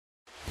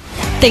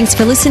Thanks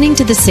for listening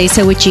to the Say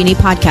So with Jeannie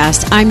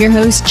podcast. I'm your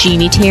host,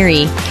 Jeannie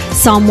Terry.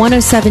 Psalm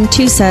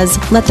 107:2 says,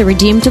 "Let the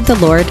redeemed of the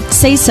Lord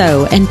say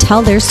so and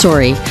tell their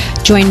story."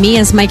 Join me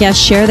as my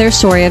guests share their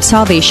story of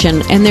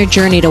salvation and their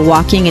journey to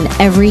walking in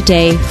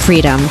everyday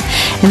freedom.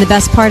 And the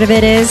best part of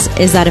it is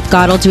that if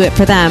God will do it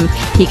for them,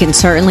 He can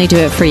certainly do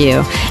it for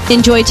you.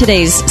 Enjoy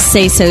today's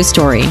Say So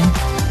story.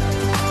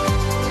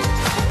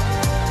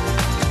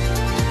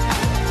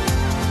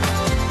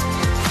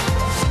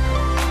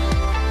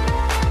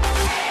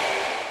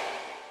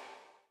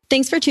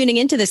 Thanks for tuning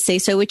into the Say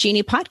So with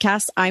Jeannie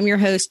podcast. I'm your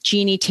host,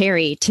 Jeannie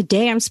Terry.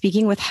 Today, I'm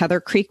speaking with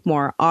Heather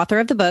Creekmore, author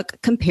of the book,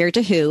 Compared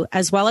to Who,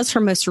 as well as her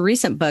most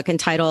recent book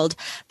entitled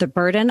The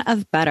Burden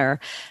of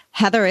Better.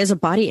 Heather is a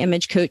body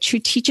image coach who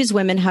teaches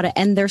women how to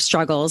end their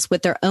struggles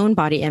with their own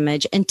body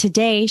image. And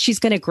today she's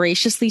going to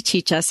graciously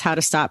teach us how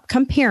to stop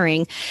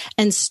comparing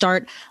and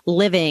start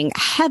living.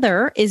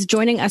 Heather is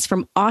joining us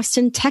from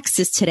Austin,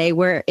 Texas today,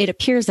 where it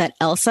appears that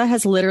Elsa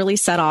has literally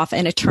set off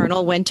an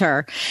eternal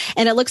winter.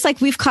 And it looks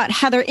like we've caught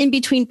Heather in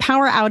between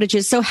power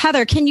outages. So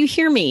Heather, can you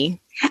hear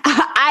me?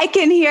 I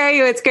can hear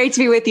you. It's great to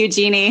be with you,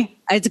 Jeannie.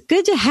 It's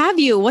good to have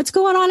you. What's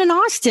going on in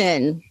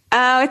Austin?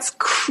 Oh, it's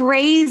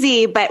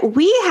crazy, but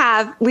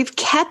we've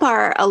kept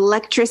our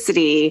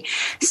electricity.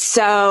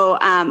 So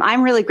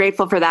I'm really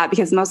grateful for that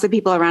because most of the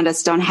people around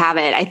us don't have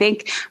it. I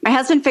think my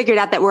husband figured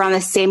out that we're on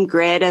the same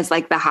grid as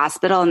like the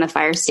hospital and the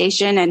fire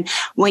station. And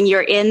when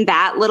you're in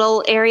that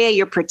little area,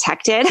 you're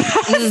protected.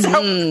 Mm-hmm.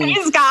 So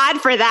praise God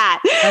for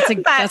that.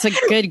 That's a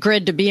good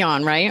grid to be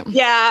on, right?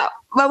 Yeah.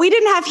 Well, we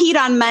didn't have heat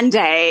on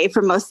Monday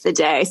for most of the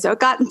day, so it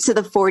got into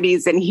the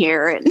 40s in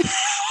here, and it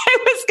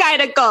was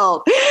kind of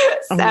cold.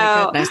 Oh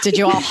my goodness. Did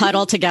you all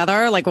huddle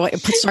together? Like,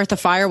 start the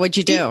fire? What'd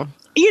you do?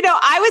 You know,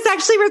 I was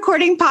actually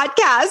recording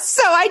podcasts.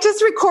 So I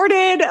just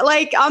recorded,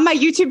 like, on my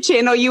YouTube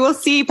channel, you will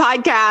see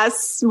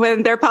podcasts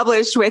when they're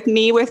published with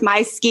me with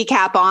my ski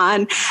cap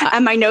on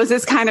and my nose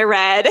is kind of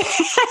red.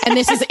 And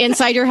this is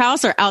inside your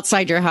house or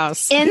outside your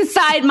house?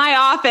 Inside my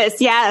office,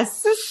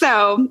 yes.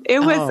 So it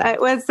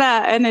was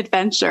an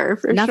adventure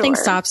for Nothing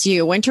sure. stops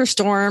you. Winter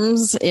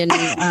storms in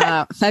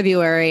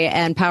February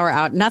and power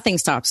out. Nothing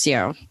stops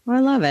you. I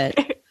love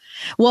it.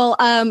 Well,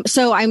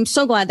 so I'm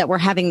so glad that we're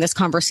having this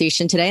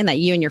conversation today and that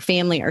you and your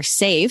family are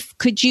safe.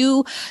 Could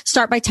you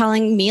start by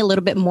telling me a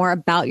little bit more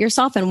about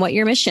yourself and what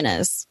your mission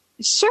is?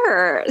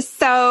 Sure.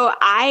 So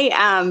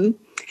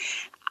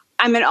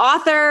I'm an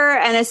author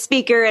and a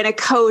speaker and a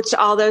coach,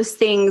 all those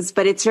things,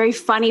 but it's very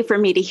funny for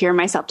me to hear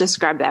myself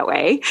described that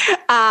way.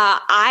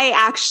 I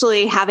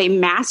actually have a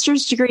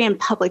master's degree in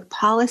public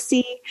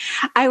policy.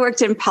 I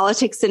worked in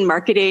politics and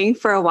marketing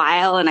for a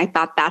while, and I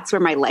thought that's where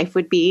my life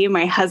would be.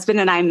 My husband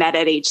and I met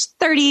at age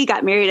 30,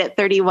 got married at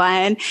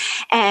 31,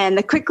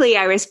 and quickly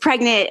I was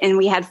pregnant, and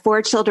we had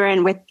 4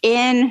 children.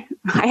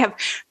 I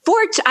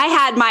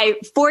had my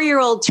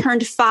 4-year-old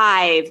turned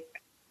 5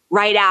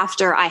 right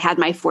after I had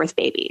my 4th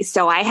baby.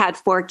 So I had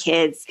 4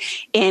 kids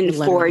in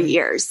 4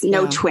 years,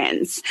 no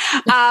twins.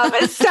 So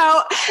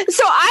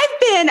I've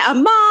been a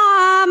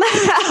mom,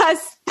 a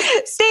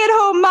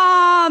stay-at-home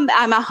mom.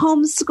 I'm a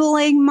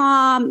homeschooling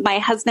mom. My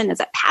husband is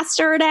a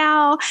pastor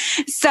now.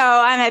 So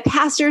I'm a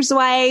pastor's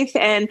wife,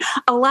 and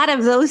a lot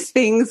of those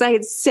things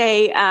I'd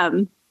say,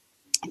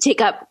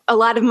 take up a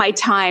lot of my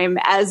time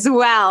as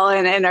well,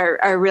 and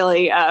are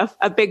really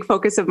a big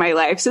focus of my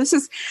life. So this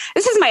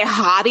is my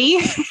hobby,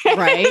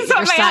 right? That's what Your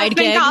my side husband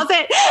gig. calls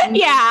it. Mm-hmm.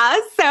 Yeah.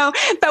 So,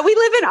 but we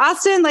live in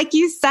Austin, like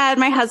you said.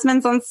 My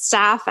husband's on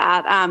staff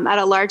at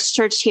a large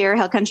church here,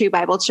 Hill Country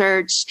Bible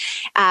Church.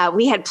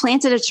 We had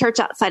planted a church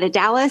outside of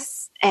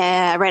Dallas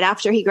right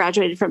after he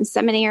graduated from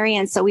seminary.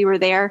 And so we were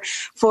there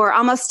for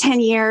almost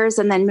 10 years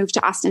and then moved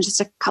to Austin just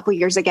a couple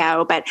years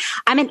ago. But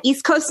I'm an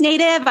East Coast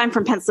native. I'm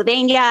from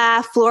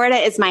Pennsylvania. Florida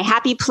is my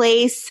happy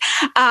place.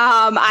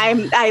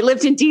 I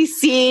lived in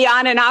DC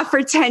on and off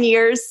for 10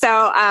 years. So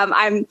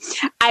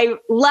I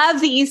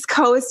love the East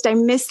Coast. I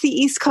miss the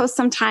East Coast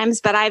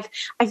sometimes, but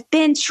I've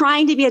been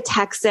trying to be a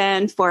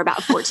Texan for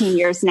about 14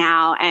 years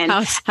now. And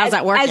how's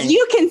that working? As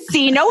you can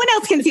see, no one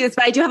else can see this,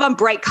 but I do have on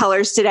bright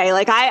colors today.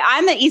 Like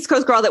I'm the East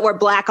Coast girl that wore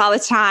black all the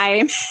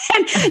time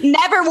and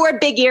never wore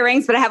big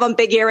earrings, but I have on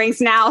big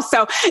earrings now.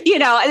 So,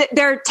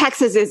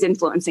 Texas is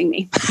influencing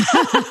me.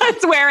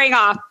 It's wearing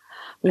off.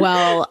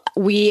 Well,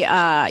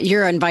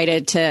 you're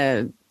invited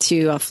to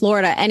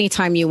Florida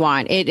anytime you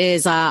want. It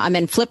is, I'm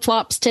in flip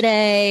flops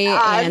today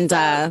and,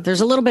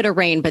 there's a little bit of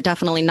rain, but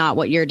definitely not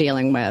what you're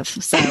dealing with.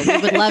 So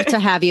we would love to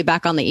have you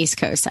back on the East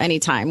Coast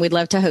anytime. We'd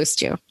love to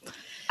host you.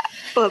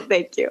 Well,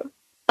 thank you.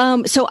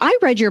 So I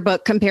read your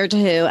book, Compared to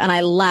Who, and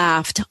I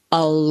laughed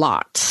a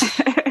lot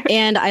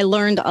and I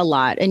learned a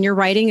lot, and your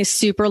writing is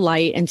super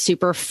light and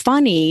super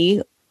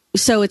funny.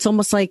 So it's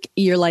almost like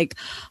you're like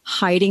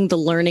hiding the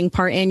learning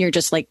part in. You're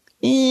just like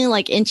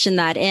inching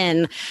that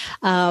in.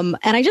 And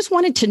I just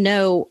wanted to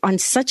know on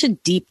such a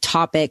deep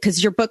topic,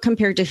 because your book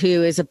Compared to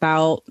Who is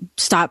about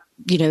stop,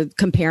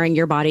 comparing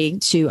your body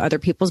to other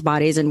people's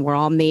bodies, and we're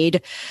all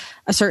made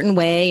a certain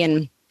way.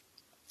 And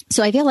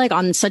so I feel like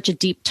on such a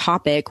deep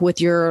topic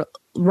with your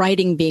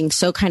writing being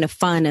so kind of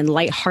fun and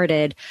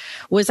lighthearted.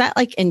 Was that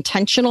like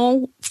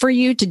intentional for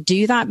you to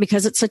do that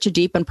because it's such a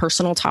deep and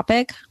personal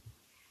topic?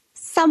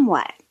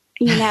 Somewhat.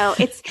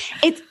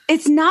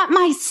 It's not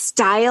my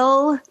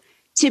style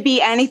to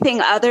be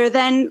anything other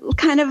than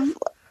kind of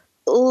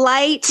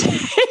light,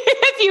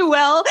 if you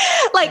will.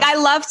 Like, I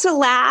love to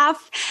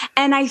laugh,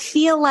 and I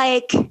feel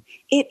like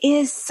it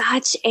is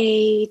such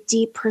a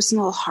deep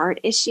personal heart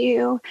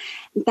issue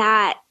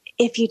that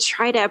if you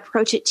try to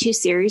approach it too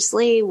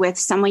seriously with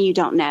someone you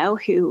don't know,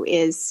 who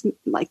is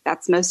like,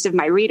 that's most of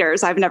my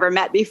readers I've never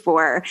met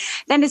before,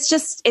 then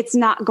it's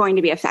not going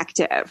to be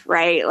effective,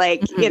 right?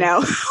 Like, why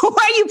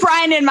are you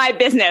prying in my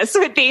business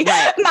would be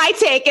my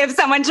take if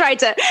someone tried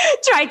to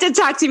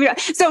talk to me.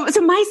 So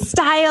my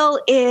style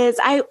is,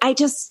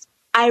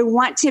 I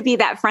want to be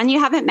that friend you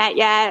haven't met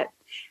yet,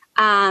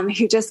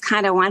 who just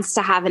kind of wants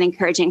to have an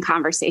encouraging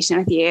conversation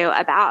with you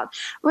about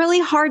really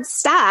hard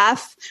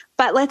stuff,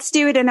 but let's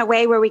do it in a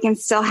way where we can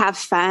still have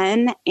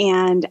fun.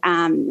 And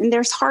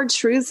there's hard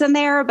truths in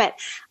there, but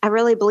I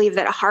really believe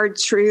that hard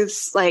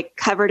truths, like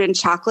covered in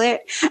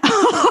chocolate, are a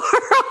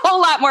whole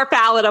lot more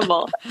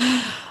palatable.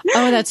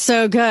 Oh, that's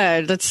so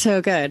good. That's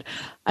so good.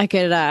 I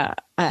could,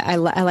 I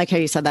like how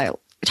you said that.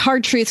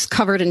 Hard truths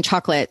covered in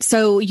chocolate.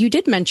 So you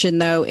did mention,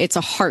 though, it's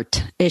a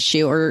heart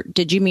issue, or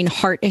did you mean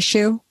heart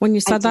issue when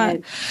you said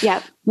that?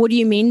 Yep. What do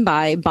you mean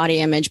by body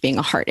image being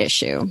a heart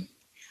issue?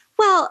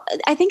 Well,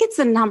 I think it's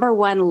the number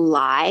one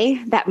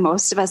lie that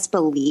most of us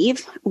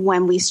believe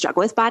when we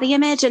struggle with body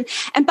image. And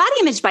body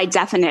image, by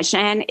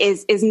definition,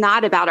 is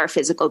not about our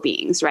physical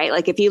beings, right?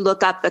 Like, if you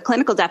look up the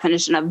clinical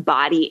definition of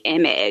body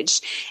image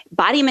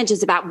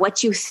is about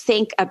what you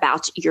think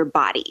about your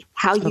body,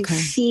 how you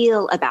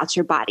feel about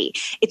your body.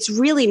 It's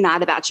really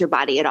not about your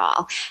body at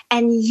all.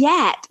 And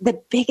yet,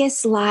 the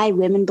biggest lie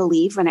women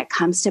believe when it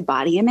comes to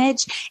body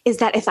image is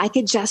that if I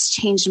could just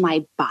change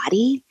my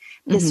body,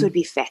 this would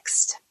be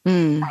fixed.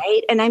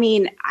 Right. And I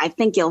mean, I've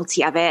been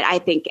guilty of it. I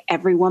think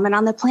every woman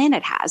on the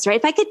planet has, right?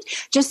 If I could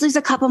just lose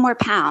a couple more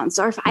pounds,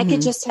 or if I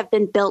could just have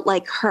been built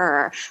like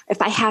her,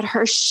 if I had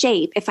her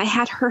shape, if I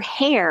had her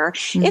hair,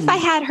 if I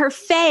had her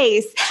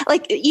face,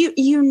 like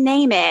you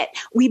name it,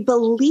 we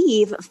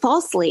believe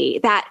falsely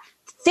that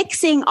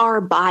fixing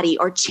our body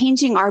or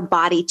changing our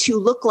body to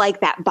look like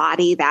that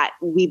body that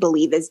we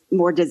believe is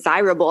more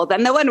desirable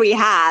than the one we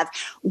have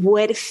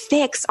would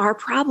fix our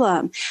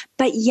problem.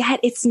 But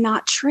yet it's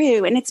not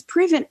true. And it's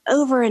proven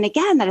over and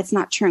again that it's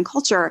not true in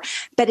culture,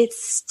 but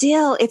it's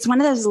one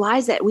of those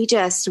lies that we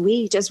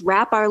just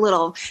wrap our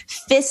little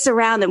fists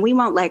around and we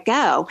won't let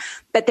go.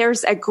 But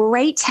there's a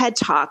great TED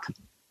Talk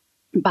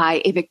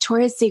by a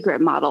Victoria's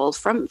Secret model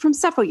from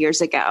several years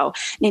ago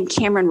named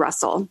Cameron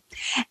Russell.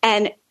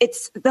 And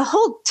it's the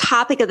whole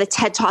topic of the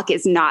TED Talk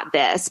is not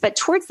this, but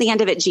towards the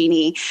end of it,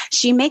 Jeannie,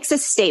 she makes a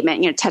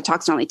statement. TED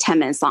Talks are only 10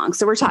 minutes long.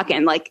 So we're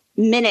talking like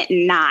minute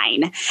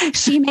 9.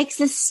 She makes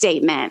this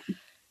statement.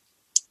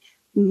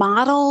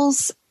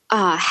 Models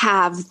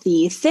have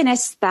the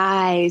thinnest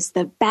thighs,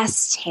 the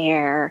best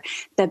hair,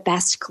 the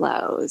best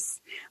clothes.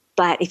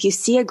 But if you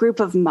see a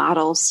group of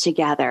models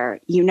together,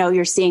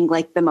 you're seeing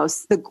like the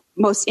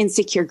most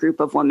insecure group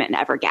of women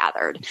ever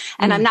gathered.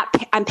 And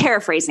I'm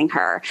paraphrasing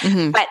her,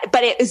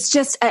 but it is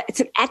just, it's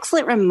an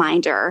excellent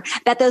reminder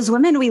that those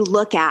women we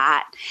look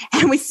at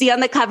and we see on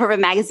the cover of a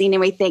magazine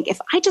and we think, if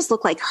I just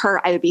look like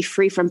her, I would be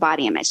free from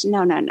body image.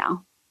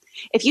 No.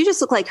 If you just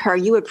look like her,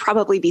 you would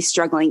probably be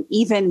struggling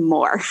even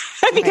more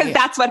because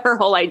that's what her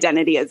whole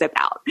identity is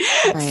about.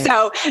 Right.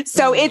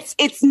 So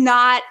it's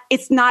not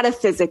a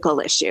physical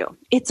issue.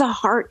 It's a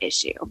heart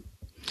issue.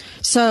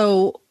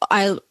 So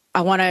I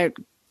want to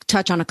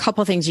touch on a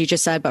couple of things you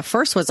just said, but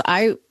first was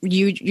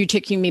you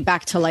taking me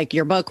back to like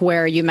your book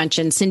where you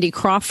mentioned Cindy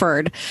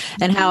Crawford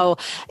and how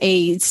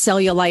a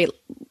cellulite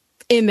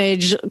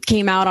image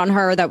came out on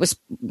her that was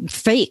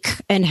fake,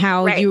 and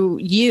how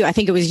you I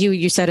think it was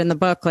you said in the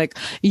book, like,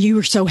 you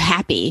were so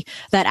happy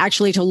that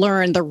actually to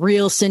learn the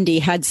real Cindy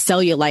had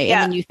cellulite,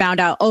 and then you found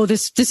out, oh,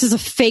 this is a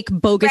fake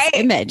bogus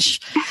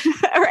image.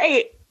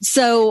 Right.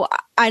 So,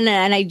 and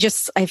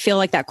I feel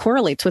like that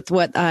correlates with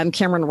what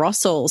Cameron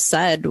Russell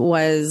said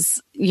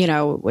was,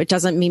 it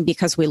doesn't mean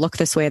because we look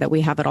this way that we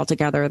have it all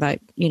together,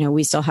 that,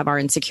 we still have our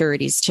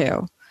insecurities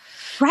too.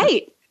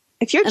 Right.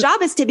 If your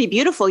job is to be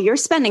beautiful, you're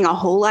spending a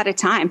whole lot of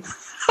time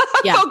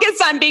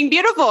focused on being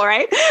beautiful,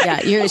 right?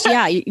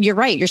 You're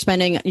right. You're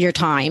spending your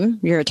time,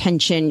 your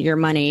attention, your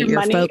money,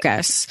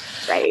 focus.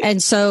 Right.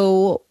 And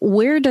so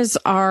where does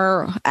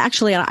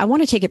actually, I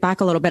want to take it back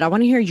a little bit. I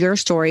want to hear your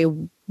story.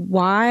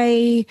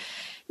 What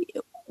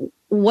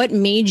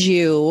made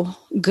you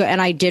go?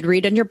 And I did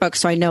read in your book,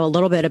 so I know a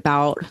little bit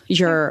about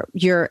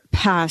your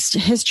past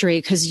history,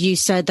 because you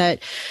said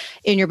that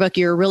in your book,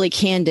 you're really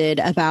candid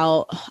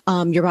about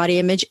your body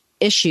image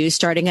issues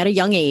starting at a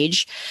young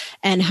age,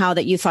 and how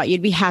that you thought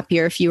you'd be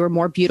happier if you were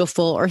more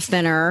beautiful or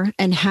thinner,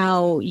 and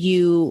how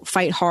you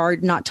fight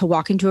hard not to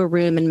walk into a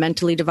room and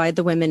mentally divide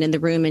the women in the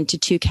room into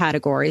 2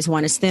 categories.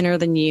 One is thinner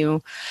than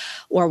you,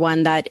 or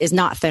one that is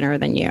not thinner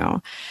than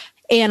you.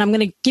 And I'm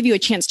going to give you a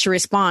chance to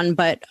respond,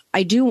 but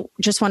I do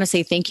just want to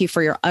say thank you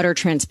for your utter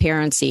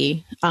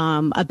transparency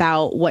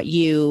about what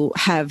you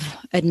have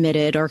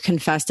admitted or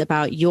confessed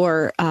about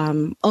your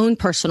own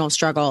personal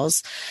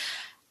struggles.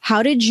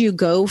 How did you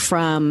go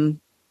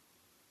from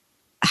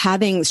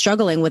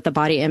struggling with the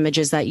body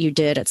images that you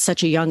did at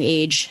such a young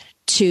age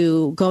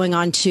to going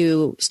on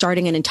to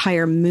starting an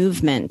entire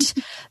movement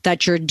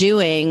that you're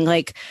doing?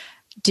 Like,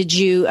 did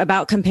you,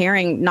 about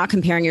not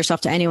comparing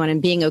yourself to anyone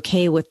and being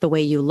okay with the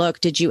way you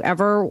look, did you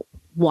ever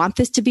want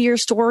this to be your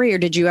story? Or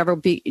did you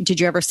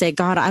ever say,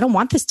 God, I don't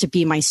want this to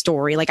be my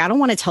story. Like, I don't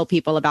want to tell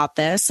people about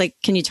this. Like,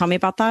 can you tell me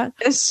about that?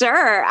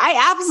 Sure.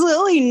 I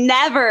absolutely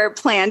never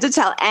planned to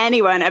tell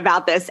anyone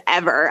about this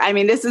ever. I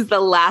mean, this is the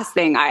last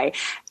thing I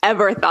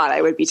ever thought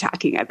I would be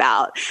talking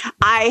about.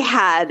 I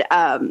had,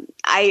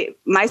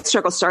 my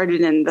struggle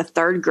started in the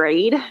third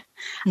grade.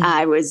 Mm-hmm.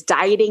 I was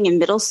dieting in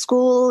middle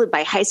school.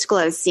 By high school,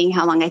 I was seeing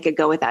how long I could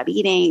go without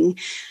eating.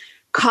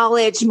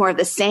 College, more of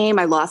the same.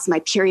 I lost my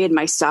period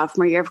my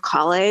sophomore year of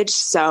college.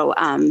 So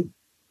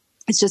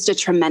it's just a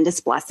tremendous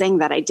blessing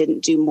that I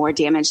didn't do more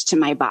damage to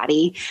my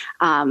body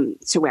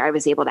to where I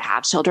was able to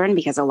have children,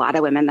 because a lot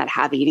of women that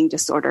have eating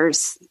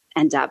disorders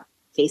end up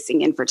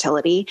facing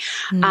infertility.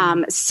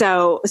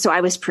 So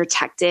I was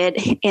protected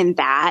in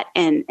that.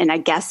 And I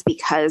guess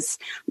because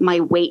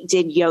my weight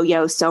did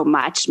yo-yo so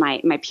much,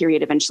 my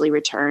period eventually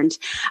returned.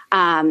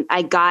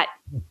 I got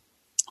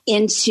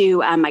into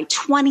my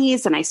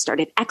 20s and I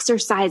started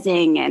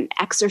exercising, and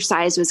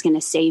exercise was going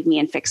to save me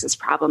and fix this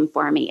problem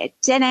for me. It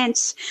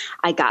didn't.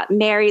 I got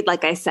married,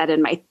 like I said,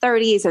 in my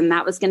 30s, and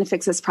that was going to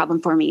fix this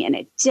problem for me, and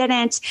it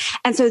didn't.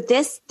 And so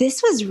this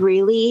was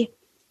really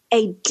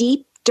a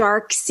deep,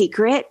 dark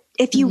secret,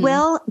 if you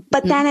will.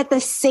 But then at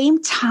the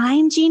same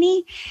time,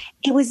 Jeannie,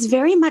 it was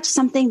very much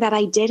something that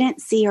I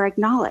didn't see or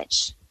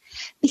acknowledge,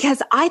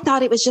 because I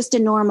thought it was just a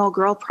normal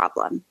girl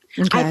problem.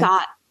 Okay. I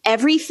thought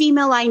every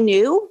female I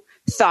knew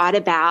thought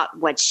about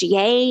what she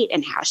ate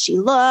and how she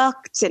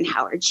looked and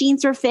how her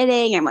jeans were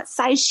fitting and what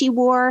size she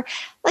wore.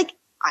 Like,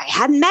 I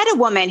hadn't met a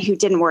woman who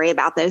didn't worry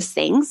about those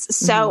things.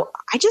 So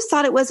I just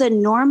thought it was a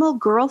normal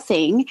girl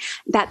thing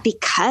that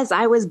because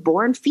I was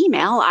born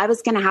female, I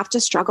was going to have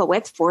to struggle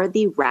with for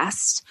the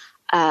rest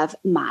of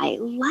my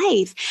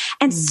life.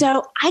 And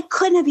so I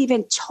couldn't have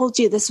even told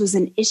you this was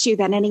an issue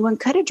that anyone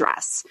could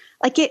address.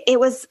 Like it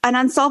was an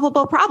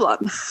unsolvable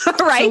problem,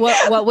 right? So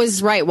what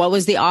was right? What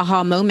was the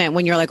aha moment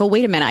when you're like, oh,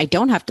 wait a minute, I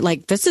don't have to,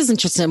 like, this isn't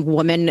just a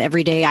woman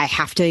every day. I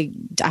have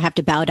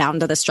to bow down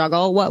to the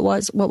struggle. What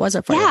was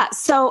it for you? Yeah.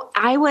 So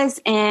I was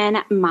in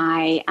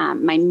my,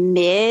 my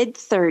mid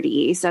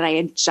 30s, and I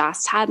had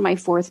just had my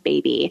fourth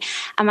baby,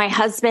 and my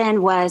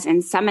husband was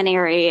in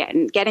seminary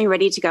and getting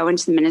ready to go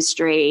into the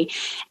ministry.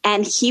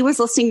 And he was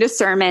listening to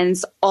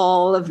sermons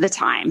all of the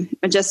time,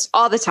 just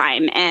all the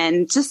time.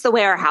 And just the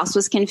way our house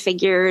was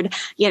configured,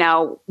 you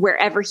know,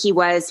 wherever he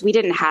was, we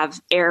didn't have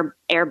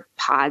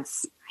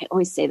AirPods. I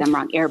always say them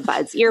wrong.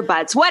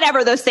 Earbuds,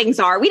 whatever those things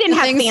are. We didn't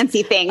have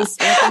fancy things.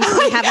 We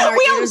have in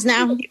our ears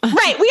now. Right. We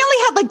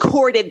only had like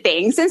corded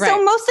things. And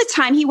so most of the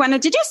time he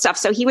wanted to do stuff.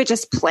 So he would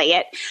just play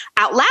it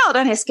out loud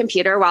on his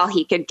computer while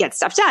he could get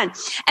stuff done.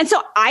 And so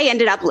I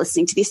ended up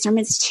listening to these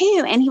sermons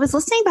too. And he was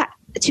listening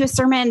to a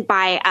sermon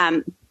by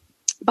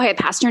a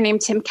pastor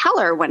named Tim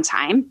Keller one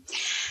time.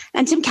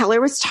 And Tim Keller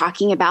was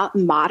talking about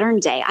modern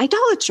day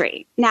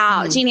idolatry.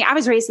 Now, Jeannie, I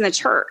was raised in the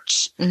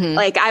church.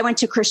 Like, I went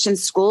to Christian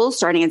school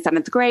starting in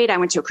 7th grade. I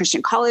went to a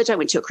Christian college. I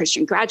went to a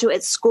Christian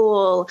graduate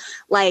school.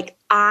 Like,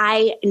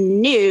 I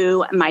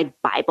knew my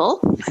Bible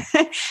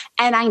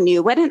and I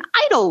knew what an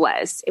idol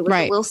was. It was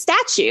a little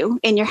statue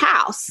in your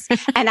house.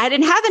 And I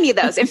didn't have any of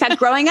those. In fact,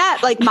 growing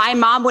up, like, my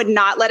mom would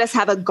not let us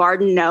have a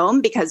garden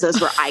gnome because those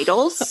were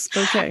idols.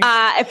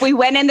 If we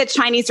went in the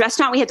Chinese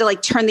restaurant, we had to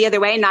like turn the other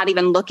way and not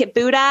even look at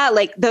Buddha.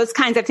 Like, those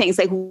kinds of things.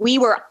 Like, we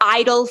were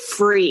idol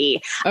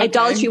free.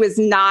 Idolatry was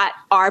not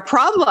our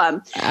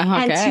problem.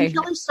 And Tim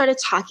Keller started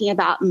talking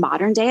about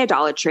modern day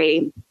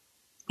idolatry.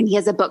 And he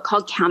has a book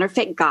called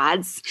Counterfeit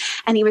Gods.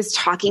 And he was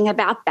talking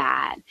about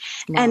that.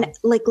 Wow. And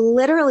like,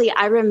 literally,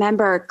 I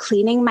remember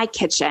cleaning my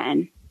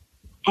kitchen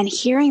and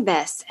hearing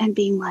this and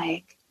being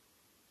like,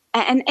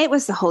 and it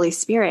was the Holy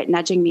Spirit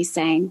nudging me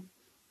saying,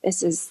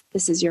 this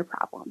is your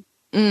problem.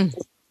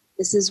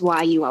 This is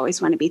why you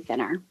always want to be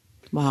thinner.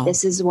 Wow.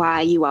 This is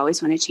why you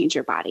always want to change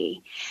your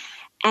body.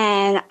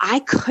 And I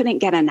couldn't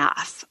get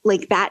enough.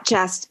 Like, that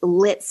just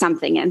lit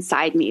something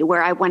inside me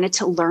where I wanted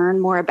to learn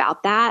more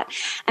about that.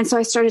 And so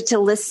I started to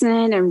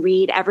listen and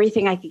read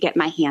everything I could get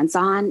my hands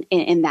on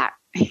in that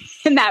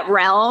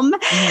realm.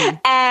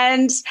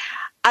 And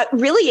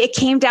really, it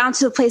came down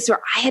to a place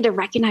where I had to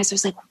recognize, I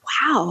was like,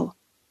 wow,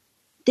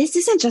 this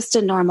isn't just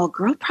a normal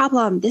girl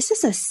problem. This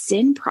is a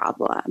sin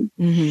problem.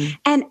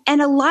 And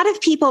a lot of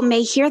people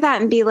may hear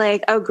that and be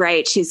like, oh,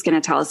 great, she's going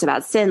to tell us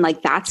about sin.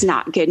 Like, that's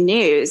not good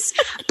news.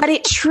 But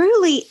it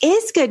truly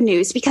is good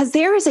news, because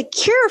there is a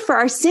cure for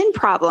our sin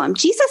problem.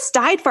 Jesus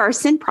died for our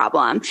sin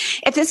problem.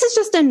 If this is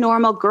just a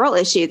normal girl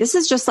issue, this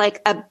is just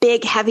like a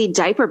big, heavy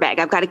diaper bag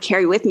I've got to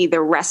carry with me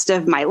the rest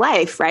of my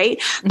life,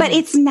 right? But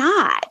it's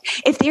not.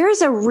 If there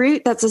is a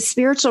root that's a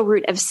spiritual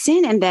root of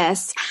sin in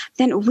this,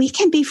 then we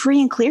can be free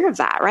and clear of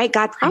that. Right?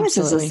 God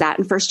promises us that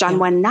in 1 John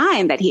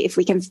 1:9, that if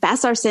we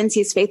confess our sins,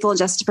 he's faithful and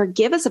just to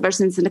forgive us of our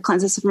sins and to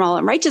cleanse us from all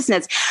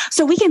unrighteousness.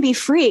 So we can be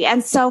free.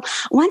 And so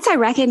once I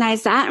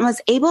recognized that and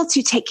was able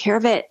to take care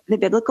of it the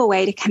biblical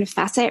way, to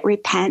confess it,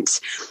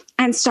 repent,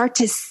 and start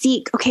to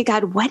seek, okay,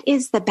 God, what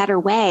is the better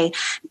way?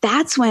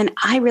 That's when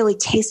I really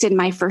tasted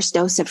my first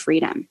dose of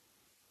freedom.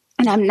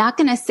 And I'm not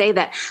going to say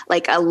that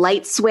like a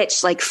light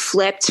switch like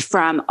flipped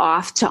from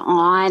off to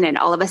on, and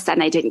all of a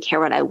sudden I didn't care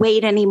what I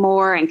weighed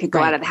anymore and could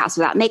go out of the house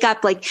without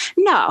makeup. Like,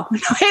 no,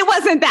 it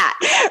wasn't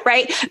that,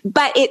 right?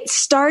 But it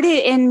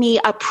started in me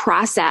a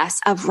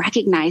process of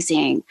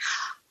recognizing,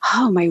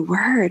 oh my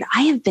word,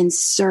 I have been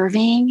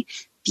serving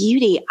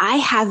beauty. I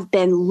have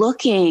been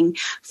looking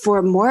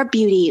for more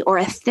beauty or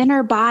a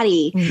thinner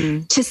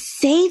body to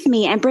save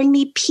me and bring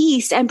me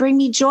peace and bring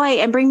me joy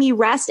and bring me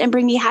rest and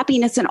bring me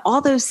happiness and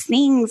all those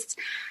things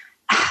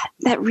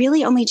that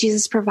really only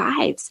Jesus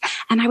provides.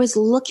 And I was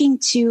looking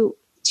to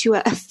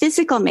a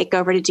physical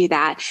makeover to do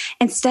that,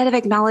 instead of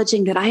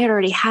acknowledging that I had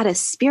already had a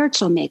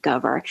spiritual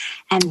makeover.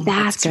 And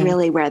that's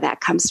really where that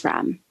comes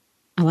from.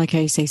 I like how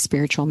you say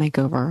spiritual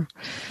makeover.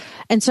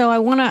 And so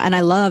and I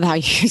love how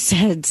you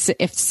said,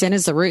 if sin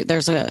is the root,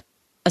 there's a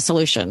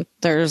solution.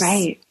 There's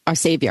our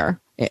savior,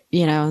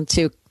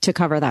 to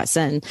cover that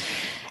sin.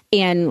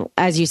 And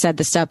as you said,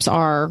 the steps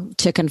are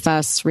to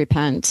confess,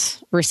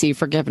 repent, receive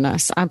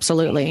forgiveness.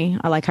 Absolutely.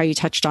 I like how you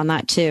touched on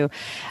that too.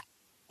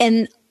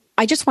 And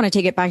I just want to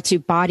take it back to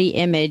body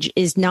image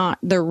is not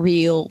the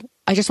real,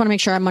 I just want to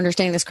make sure I'm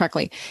understanding this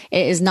correctly.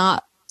 It is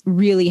not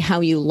really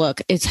how you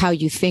look. It's how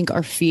you think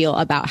or feel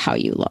about how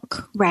you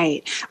look.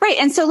 Right.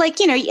 And so and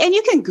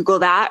you can Google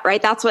that,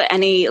 right? That's what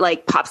any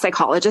like pop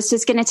psychologist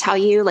is going to tell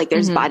you. Like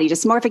there's body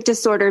dysmorphic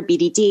disorder,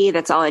 BDD,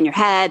 that's all in your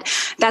head,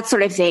 that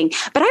sort of thing.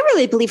 But I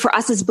really believe for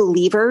us as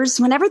believers,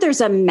 whenever there's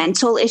a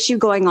mental issue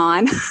going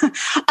on,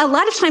 a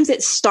lot of times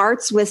it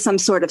starts with some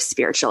sort of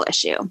spiritual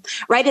issue,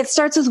 right? It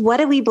starts with, what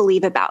do we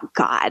believe about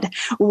God?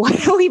 What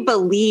do we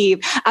believe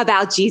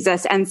about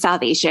Jesus and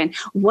salvation?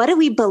 What do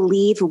we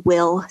believe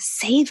will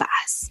save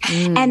us?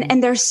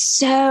 And there's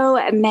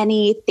so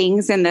many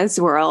things in this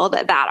world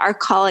that are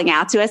calling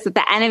out to us, that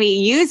the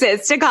enemy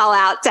uses to call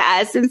out to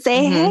us and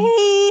say,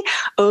 hey,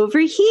 over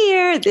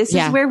here, this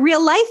is where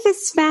real life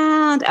is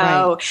found.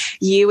 Right. Oh,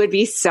 you would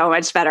be so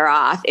much better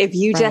off if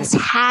you just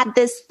had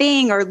this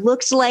thing, or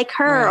looked like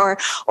her,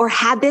 or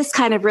had this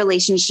kind of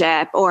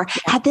relationship, or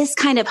had this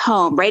kind of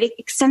home, right? It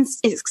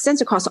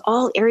extends across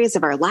all areas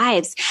of our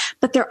lives,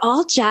 but they're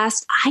all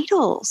just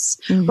idols,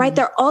 right?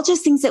 They're all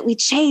just things that we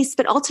chase.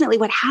 But ultimately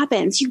what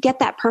happens, you get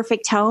that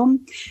perfect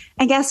home,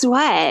 and guess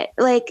what?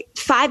 Like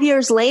 5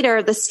 years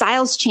later, the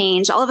styles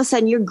change. All of a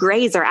sudden your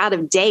grays are out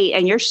of date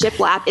and your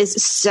shiplap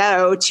is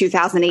so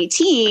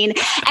 2018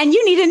 and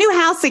you need a new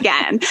house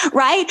again,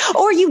 right?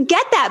 Or you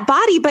get that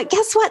body, but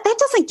guess what? That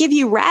doesn't give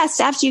you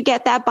rest after you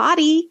get that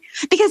body,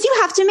 because you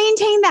have to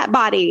maintain that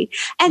body.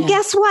 And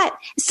guess what?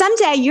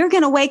 Someday you're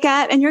going to wake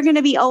up and you're going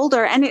to be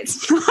older and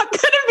it's not going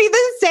to be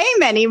the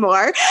same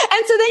anymore.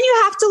 And so then you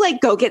have to like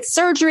go get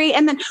surgery.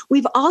 And then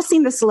we've all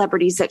seen the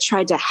celebrities that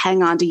tried to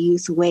hang on to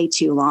youth way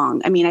too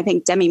long. I mean, I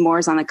think Demi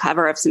Moore's on the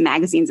cover of some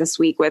magazines this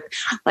week with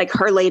like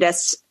her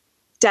latest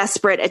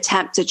desperate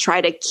attempt to try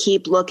to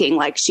keep looking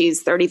like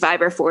she's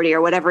 35 or 40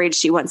 or whatever age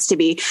she wants to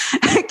be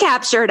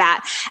captured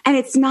at. And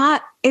it's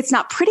not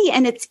pretty.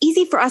 And it's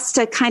easy for us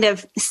to kind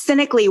of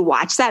cynically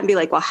watch that and be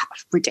like, well, how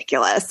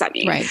ridiculous. I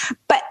mean,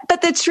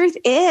 but the truth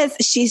is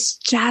she's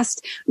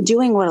just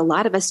doing what a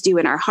lot of us do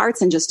in our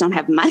hearts and just don't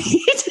have money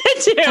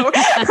to do, right?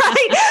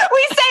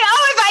 We say,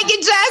 oh, if I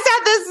could just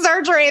have this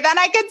surgery, then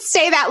I could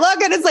stay that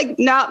look. And it's like,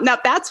 no,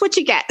 that's what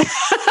you get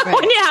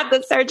when you have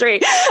the surgery.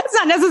 It's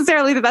not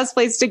necessarily the best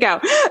place to go.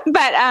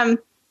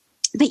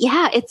 But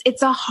yeah,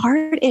 it's a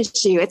heart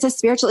issue. It's a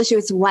spiritual issue.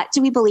 It's what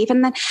do we believe?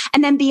 And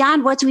then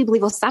beyond what do we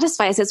believe will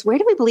satisfy us, it's where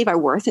do we believe our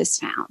worth is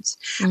found?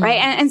 Right.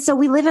 And so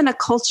we live in a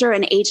culture,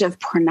 an age of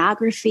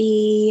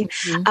pornography,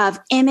 of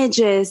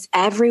images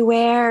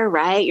everywhere,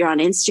 right? You're on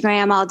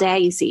Instagram all day.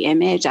 You see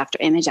image after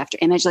image after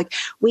image. Like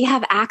we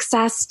have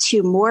access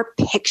to more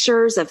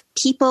pictures of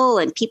people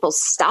and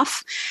people's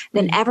stuff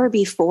than ever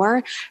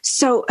before.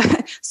 So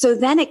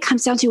then it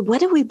comes down to, what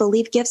do we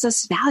believe gives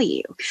us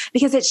value?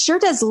 Because it sure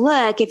does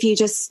look, if you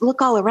just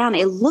look all around,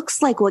 it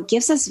looks like what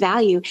gives us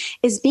value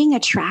is being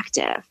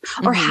attractive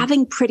or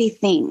having pretty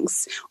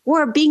things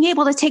or being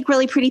able to take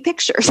really pretty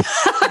pictures,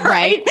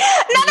 right?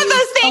 None of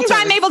those things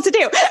I'm able to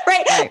do,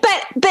 right?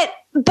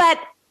 But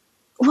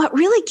what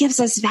really gives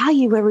us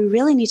value, where we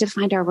really need to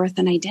find our worth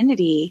and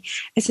identity,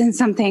 is in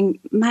something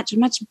much,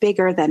 much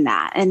bigger than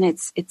that. And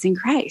it's in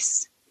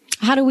Christ.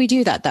 How do we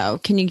do that though?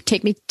 Can you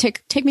take me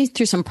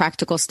through some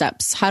practical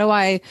steps? How do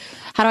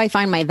I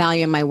find my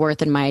value and my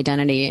worth and my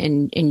identity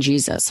in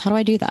Jesus? How do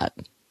I do that?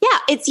 Yeah,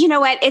 it's, you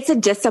know what? It's a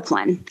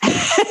discipline.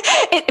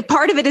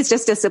 Part of it is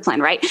just discipline,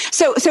 right?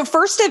 So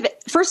first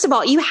of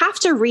all, you have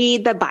to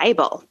read the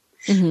Bible,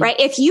 right?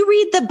 If you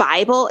read the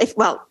Bible,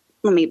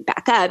 let me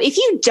back up. If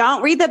you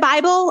don't read the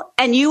Bible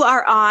and you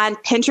are on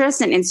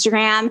Pinterest and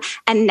Instagram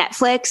and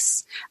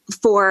Netflix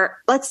for,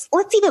 let's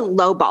even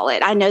lowball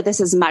it. I know this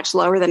is much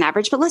lower than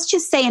average, but let's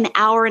just say an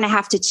hour and a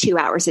half to 2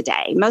 hours a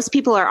day. Most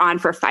people are on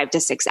for 5 to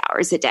 6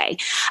 hours a day.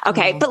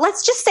 Okay. But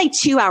let's just say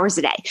 2 hours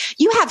a day.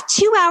 You have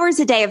 2 hours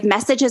a day of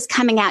messages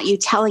coming at you,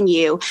 telling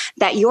you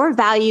that your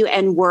value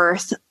and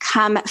worth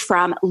come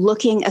from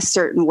looking a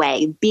certain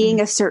way,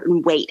 being a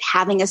certain weight,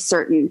 having a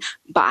certain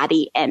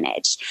body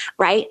image,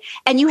 right?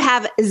 And you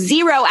have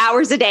 0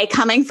 hours a day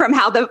coming from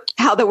how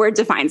the word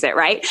defines it,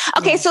 right?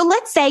 Okay. So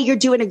let's say you're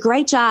doing a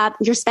great job.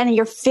 You're spending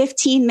your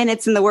 15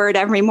 minutes in the word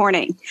every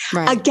morning.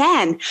 Right.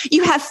 Again,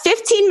 you have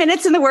 15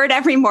 minutes in the word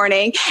every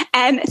morning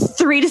and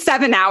 3 to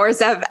 7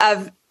 hours of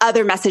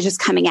other messages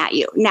coming at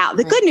you. Now,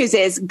 the good news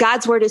is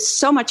God's word is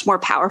so much more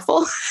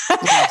powerful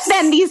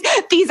than these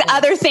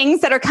other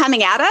things that are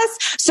coming at us.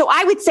 So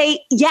I would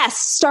say, yes,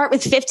 start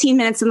with 15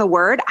 minutes in the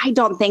word. I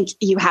don't think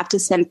you have to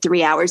spend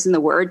 3 hours in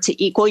the word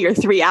to equal your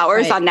 3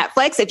 hours on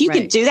Netflix. If you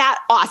could do that,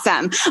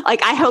 awesome.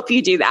 Like, I hope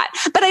you do that.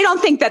 But I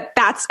don't think that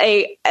that's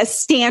a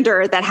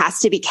standard that has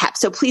to be kept.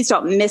 So please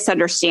don't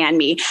misunderstand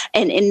me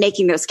in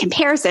making those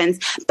comparisons.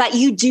 But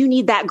you do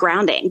need that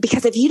grounding,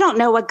 because if you don't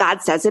know what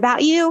God says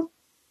about you,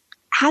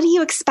 how do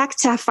you expect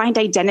to find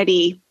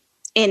identity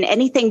in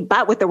anything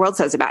but what the world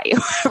says about you,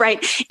 right?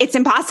 It's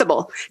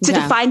impossible to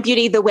define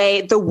beauty the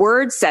way the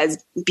word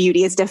says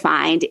beauty is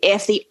defined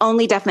if the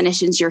only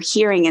definitions you're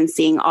hearing and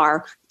seeing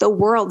are the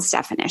world's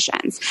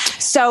definitions.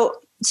 So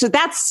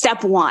that's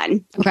step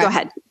one. Okay. Go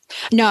ahead.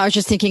 No, I was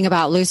just thinking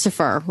about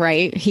Lucifer,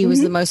 right? He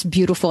was the most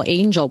beautiful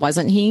angel,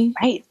 wasn't he?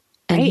 Right.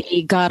 And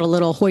he got a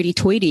little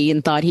hoity-toity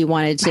and thought he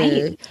wanted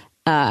to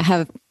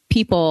have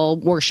people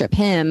worship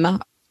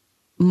him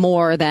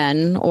more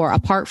than or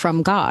apart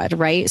from God,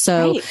 right?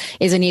 So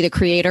isn't he the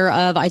creator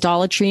of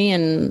idolatry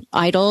and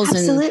idols?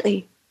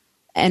 Absolutely.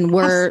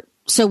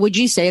 So would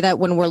you say that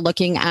when we're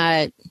looking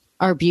at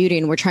our beauty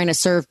and we're trying to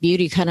serve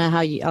beauty, kind of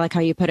how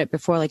you put it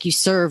before, like you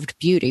served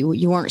beauty,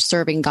 you weren't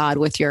serving God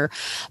with your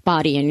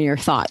body and your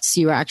thoughts.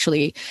 You were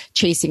actually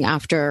chasing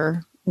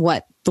after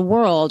what the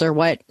world, or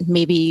what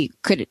maybe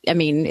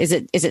is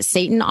it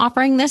Satan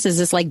offering this? Is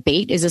this like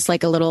bait? Is this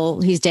like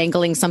he's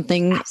dangling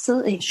something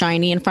absolutely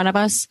shiny in front of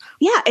us?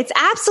 Yeah, it's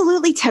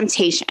absolutely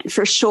temptation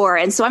for sure.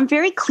 And so I'm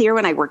very clear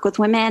when I work with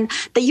women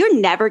that you're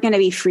never going to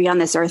be free on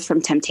this earth from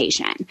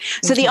temptation.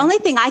 So the only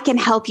thing I can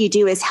help you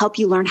do is help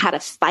you learn how to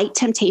fight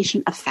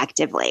temptation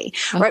effectively,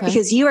 right?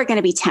 Because you are going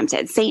to be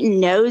tempted. Satan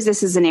knows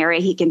this is an area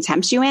he can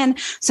tempt you in.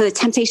 So the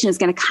temptation is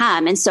going to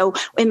come. And so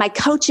in my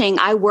coaching,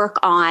 I work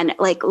on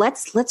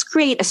let's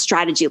create a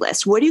strategy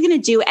list. What are you going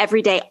to do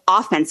every day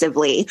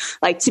offensively,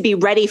 like to be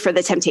ready for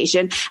the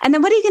temptation? And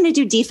then what are you going to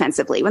do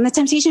defensively? When the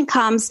temptation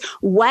comes,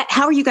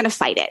 how are you going to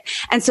fight it?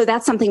 And so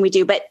that's something we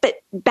do. But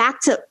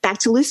back to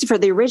Lucifer,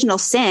 the original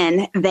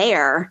sin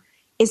there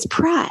is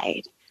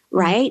pride.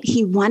 Right?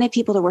 He wanted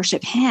people to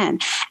worship him.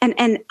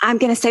 And I'm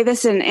going to say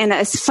this in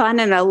as fun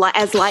and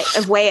as light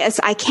of way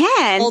as I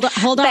can.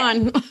 Hold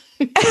on.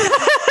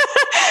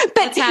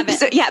 Let's have it.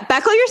 So,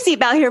 buckle your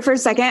seatbelt here for a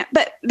second.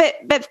 But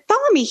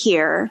follow me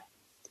here.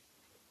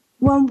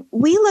 When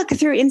we look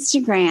through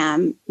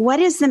Instagram, what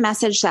is the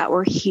message that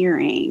we're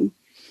hearing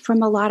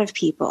from a lot of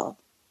people?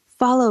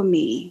 Follow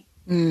me,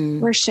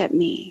 worship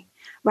me,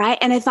 right?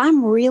 And if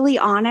I'm really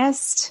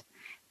honest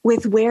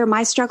with where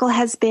my struggle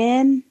has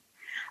been,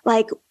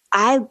 like,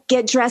 I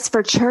get dressed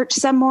for church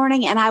some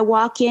morning and I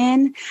walk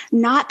in,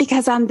 not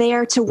because I'm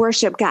there to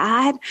worship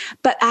God,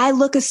 but I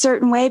look a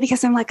certain way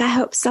because I'm like, I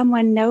hope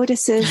someone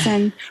notices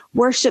and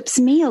worships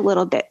me a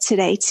little bit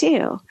today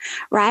too.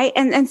 Right.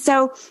 And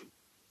so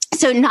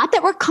not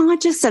that we're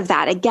conscious of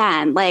that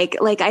again, like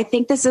I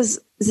think this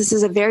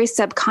is a very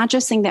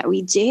subconscious thing that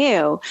we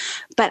do,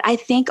 but I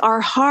think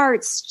our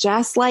hearts,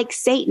 just like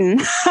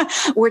Satan,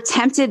 were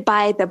tempted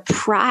by the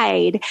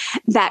pride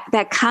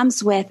that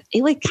comes with,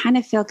 it would kind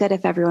of feel good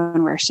if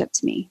everyone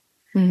worshiped me.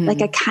 Mm-hmm.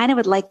 Like I kind of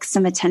would like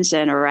some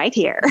attention right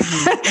here,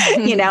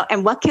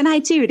 and what can I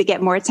do to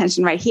get more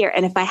attention right here?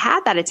 And if I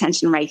had that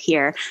attention right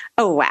here,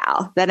 oh,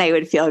 wow, then I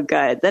would feel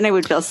good. Then I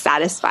would feel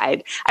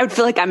satisfied. I would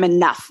feel like I'm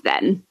enough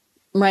then.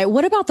 Right.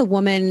 What about the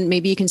woman?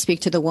 Maybe you can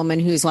speak to the woman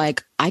who's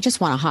like, I just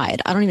want to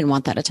hide. I don't even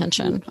want that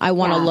attention. I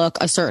want to look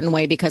a certain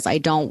way because I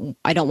don't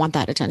want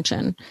that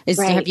attention.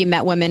 Have you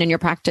met women in your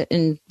practice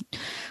in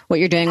what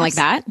you're doing like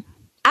that?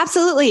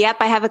 Absolutely. Yep.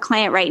 I have a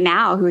client right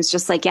now who's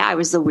just like, I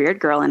was the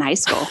weird girl in high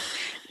school.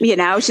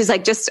 She's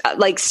like, just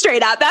like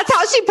straight up. That's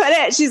how she put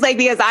it. She's like,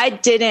 because I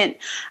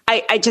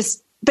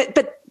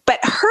but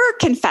her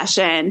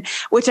confession,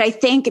 which I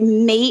think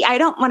I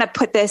don't want to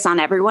put this on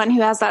everyone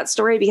who has that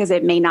story because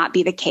it may not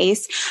be the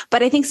case,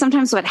 but I think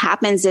sometimes what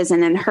happens is,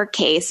 and in her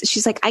case,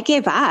 she's like, I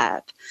gave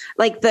up.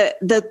 Like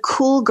the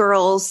cool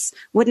girls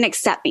wouldn't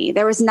accept me.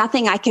 There was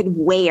nothing I could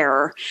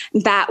wear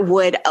that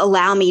would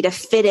allow me to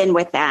fit in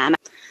with them.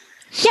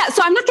 Yeah.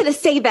 So I'm not going to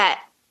say that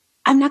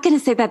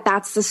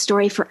that's the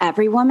story for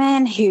every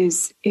woman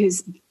who's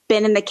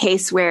been in the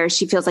case where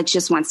she feels like she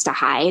just wants to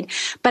hide.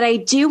 But I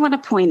do want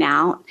to point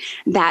out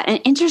that an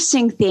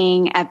interesting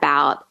thing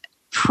about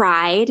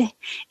pride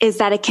is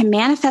that it can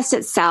manifest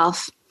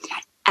itself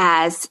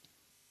as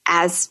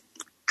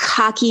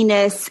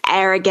cockiness,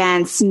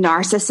 arrogance,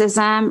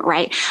 narcissism,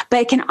 right?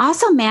 But it can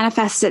also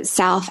manifest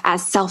itself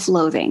as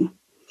self-loathing,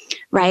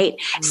 right?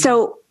 Mm-hmm.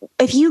 So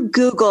if you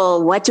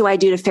Google, what do I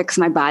do to fix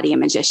my body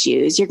image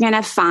issues? You're going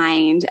to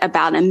find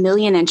about 1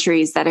 million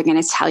entries that are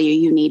going to tell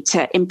you need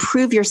to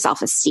improve your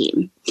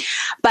self-esteem.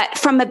 But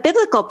from a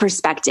biblical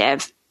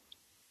perspective,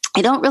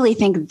 I don't really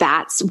think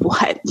that's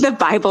what the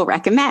Bible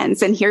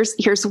recommends. And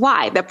here's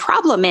why. The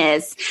problem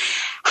is,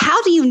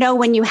 how do you know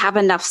when you have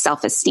enough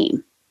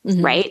self-esteem,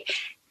 mm-hmm. right?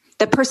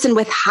 The person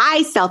with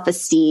high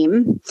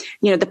self-esteem,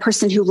 the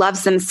person who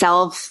loves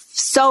themselves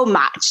so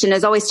much and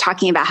is always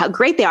talking about how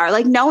great they are,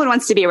 like no one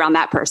wants to be around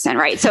that person,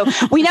 right? So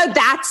we know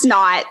that's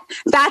not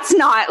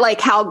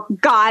like how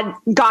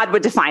God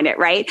would define it,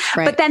 right?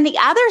 But then the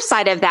other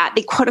side of that,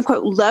 the quote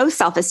unquote low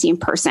self-esteem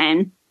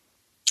person,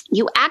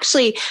 you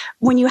actually,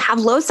 when you have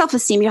low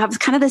self-esteem, you have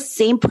kind of the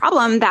same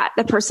problem that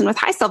the person with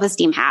high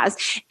self-esteem has,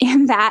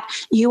 in that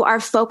you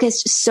are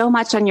focused so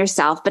much on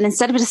yourself. But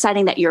instead of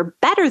deciding that you're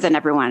better than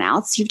everyone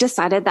else, you've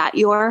decided that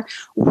you're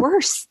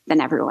worse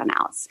than everyone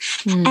else.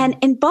 Mm. And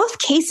in both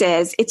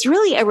cases, it's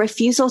really a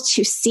refusal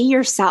to see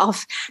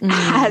yourself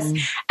as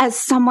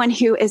someone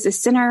who is a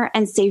sinner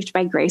and saved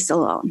by grace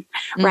alone,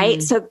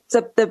 right? So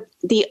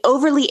the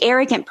overly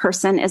arrogant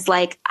person is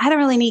like, I don't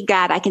really need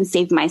God. I can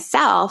save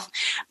myself.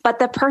 But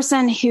the person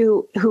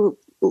who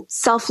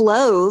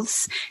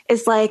self-loathes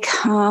is like,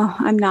 oh,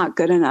 I'm not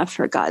good enough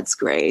for God's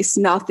grace.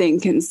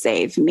 Nothing can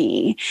save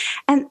me.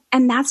 And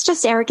that's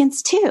just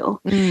arrogance too.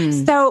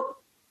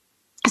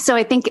 So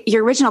I think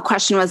your original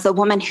question was the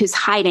woman who's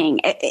hiding.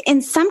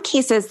 In some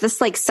cases,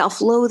 this like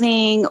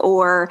self-loathing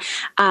or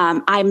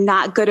I'm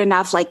not good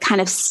enough, like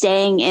kind of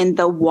staying in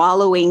the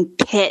wallowing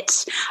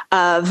pit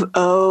of,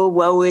 oh,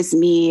 woe is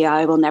me,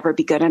 I will never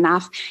be good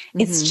enough. Mm-hmm.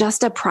 It's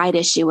just a pride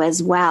issue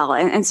as well.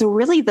 And so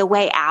really the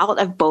way out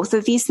of both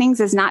of these things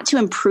is not to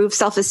improve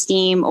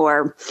self-esteem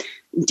or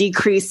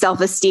decrease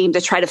self-esteem to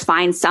try to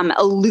find some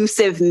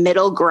elusive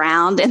middle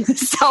ground in the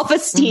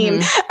self-esteem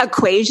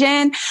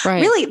equation. Right.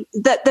 Really,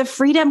 the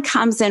freedom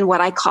comes in what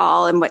I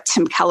call, and what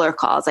Tim Keller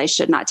calls, I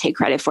should not take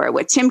credit for it,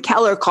 what Tim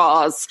Keller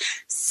calls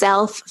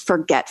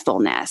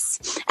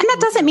self-forgetfulness. And that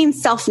doesn't mean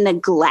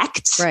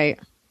self-neglect. Right.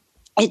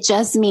 It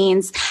just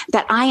means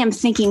that I am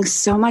thinking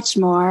so much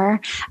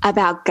more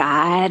about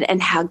God and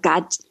how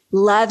God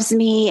loves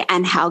me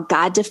and how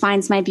God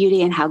defines my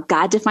beauty and how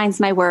God defines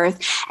my worth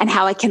and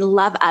how I can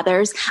love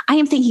others. I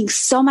am thinking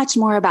so much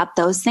more about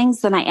those things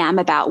than I am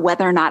about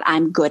whether or not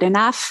I'm good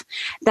enough,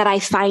 that I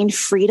find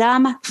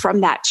freedom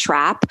from that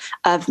trap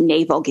of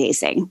navel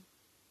gazing.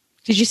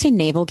 Did you say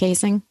navel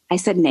gazing? I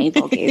said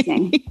navel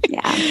gazing.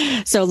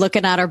 Yeah. So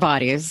looking at our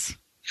bodies.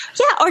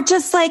 Yeah. Or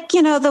just like,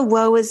 the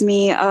woe is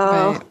me.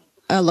 Oh,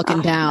 right.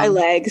 Looking down. My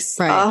legs.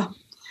 Right.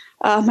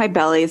 My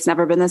belly has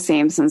never been the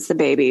same since the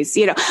babies,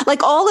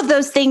 like all of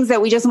those things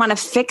that we just want to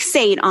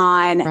fixate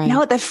on. Right.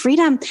 No, the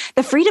freedom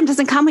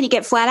doesn't come when you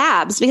get flat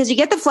abs, because you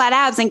get the flat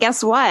abs and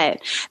guess what?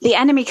 The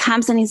enemy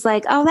comes and he's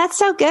like, oh, that's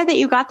so good that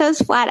you got those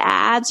flat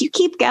abs. You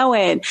keep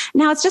going.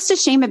 Now it's just a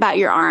shame about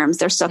your arms.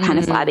 They're still kind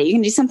of flatty. You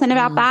can do something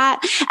about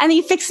that. And then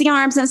you fix the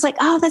arms and it's like,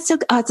 oh, that's so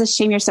good. Oh, it's a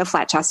shame you're so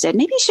flat chested.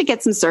 Maybe you should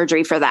get some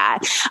surgery for that.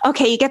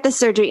 Okay. You get the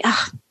surgery.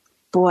 Oh,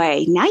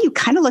 boy, now you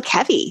kind of look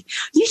heavy.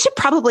 You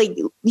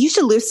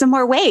should lose some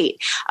more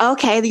weight.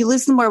 Okay, you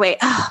lose some more weight.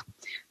 Oh,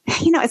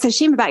 it's a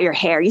shame about your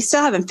hair. You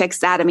still haven't fixed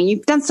that. I mean,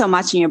 you've done so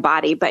much in your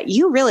body, but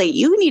you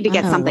need to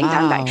get something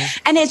done.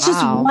 And it's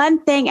just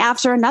one thing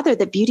after another.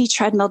 The beauty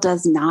treadmill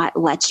does not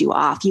let you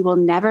off. You will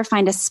never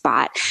find a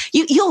spot.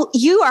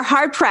 You are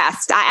hard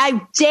pressed.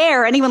 I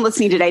dare anyone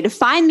listening today to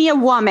find me a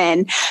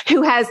woman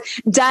who has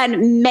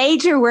done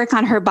major work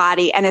on her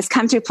body and has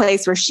come to a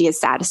place where she is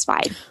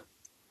satisfied.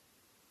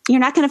 You're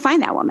not going to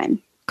find that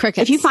woman.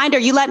 Crickets. If you find her,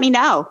 you let me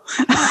know.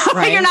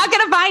 Right. You're not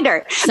going to find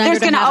her. There's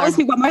going to always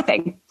be one more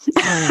thing.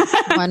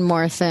 One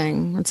more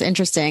thing. That's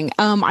interesting.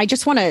 I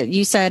just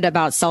you said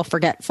about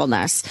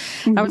self-forgetfulness.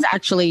 Mm-hmm. That was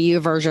actually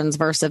YouVersion's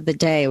verse of the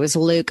day. It was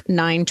Luke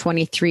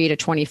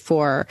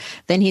 9:23-24.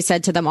 Then he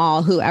said to them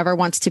all, whoever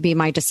wants to be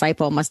my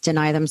disciple must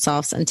deny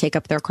themselves and take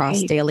up their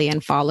cross daily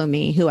and follow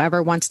me.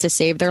 Whoever wants to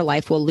save their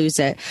life will lose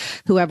it.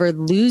 Whoever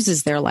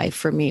loses their life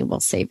for me will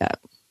save it.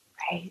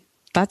 Right.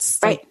 That's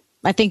right.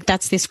 I think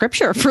that's the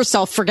scripture for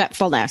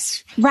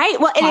self-forgetfulness. Right.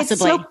 Well,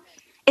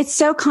 it's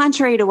so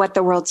contrary to what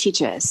the world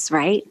teaches,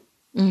 right?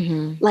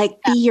 Mm-hmm.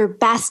 Like be your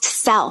best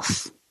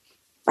self.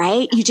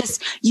 right? You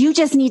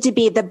just need to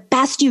be the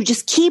best you.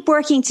 Just keep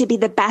working to be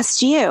the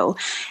best you.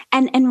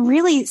 And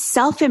really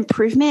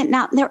self-improvement.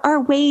 Now, there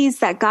are ways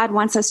that God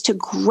wants us to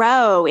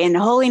grow in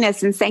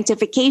holiness and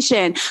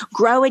sanctification,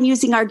 grow in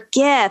using our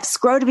gifts,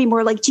 grow to be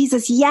more like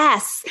Jesus.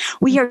 Yes,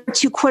 we are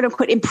to quote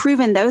unquote improve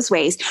in those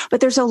ways.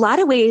 But there's a lot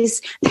of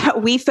ways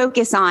that we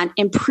focus on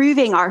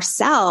improving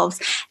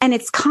ourselves. And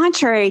it's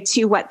contrary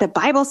to what the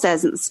Bible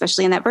says,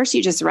 especially in that verse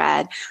you just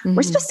read. Mm-hmm.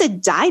 We're supposed to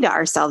die to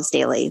ourselves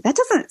daily. That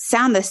doesn't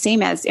sound the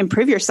same as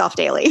improve yourself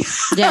daily.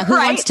 Yeah. Who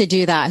right? wants to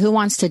do that? Who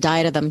wants to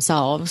die to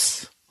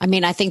themselves? I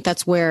mean, I think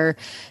that's where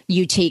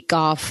you take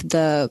off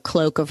the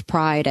cloak of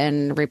pride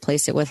and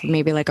replace it with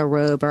maybe like a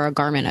robe or a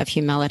garment of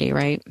humility,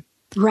 right?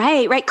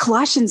 Right.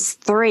 Colossians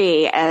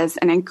 3 is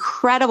an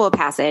incredible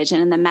passage.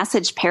 And in the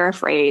Message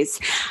paraphrase,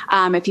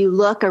 if you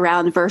look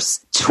around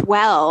verse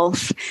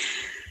 12,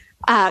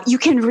 you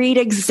can read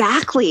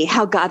exactly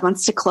how God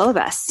wants to clothe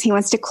us. He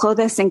wants to clothe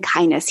us in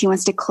kindness. He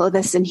wants to clothe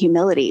us in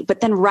humility. But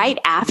then right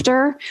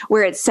after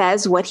where it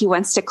says what he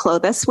wants to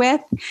clothe us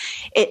with,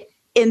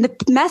 in the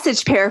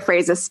Message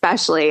paraphrase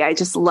especially, I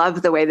just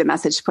love the way the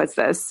Message puts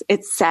this.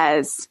 It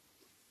says,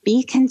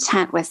 be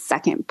content with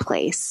second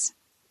place.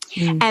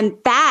 And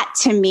that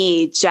to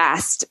me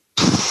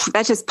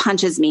that just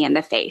punches me in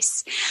the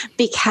face,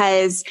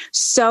 because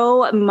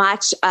so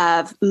much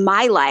of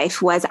my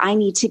life was I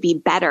need to be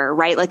better,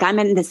 right? Like I'm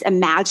in this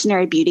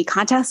imaginary beauty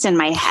contest in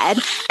my head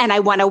and I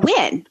want to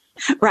win.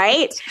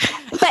 Right.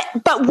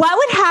 But what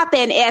would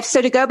happen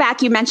so to go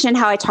back, you mentioned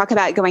how I talk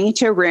about going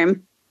into a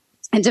room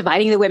and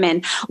dividing the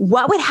women.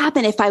 What would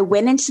happen if I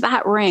went into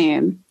that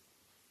room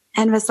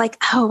and was like,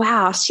 oh,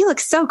 wow, she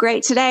looks so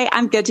great today.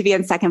 I'm good to be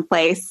in second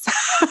place.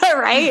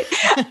 Right.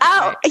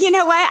 Oh, you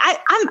know what?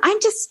 I'm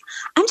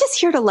just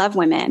here to love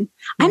women.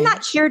 I'm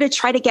not here to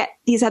try to get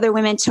these other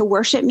women to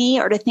worship me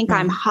or to think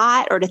I'm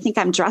hot or to think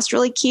I'm dressed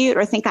really cute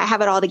or think I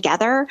have it all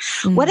together.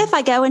 What if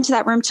I go into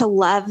that room to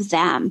love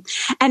them?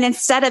 And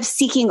instead of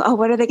seeking, oh,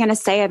 what are they going to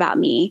say about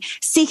me?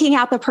 Seeking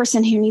out the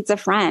person who needs a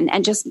friend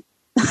and just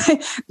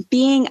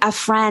being a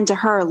friend to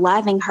her,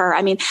 loving her.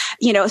 I mean,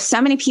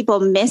 so many people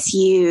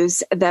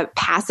misuse the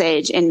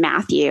passage in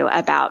Matthew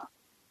about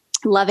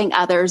loving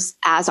others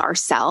as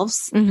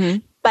ourselves. Mm-hmm.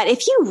 But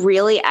if you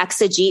really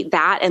exegete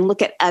that and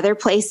look at other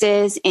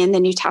places in the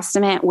New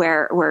Testament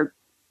where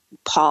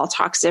Paul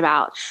talks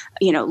about,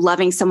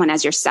 loving someone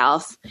as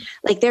yourself,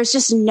 like there's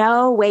just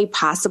no way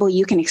possible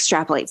you can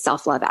extrapolate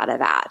self-love out of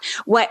that.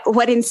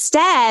 What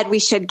instead we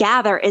should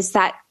gather is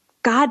that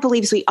God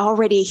believes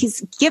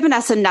he's given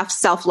us enough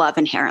self-love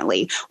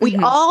inherently. We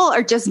all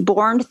are just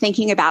born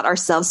thinking about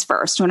ourselves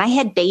first. When I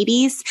had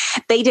babies,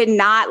 they did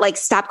not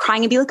stop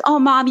crying and be like, oh,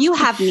 mom, you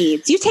have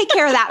needs. You take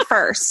care of that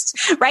first.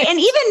 Right. And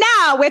even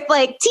now with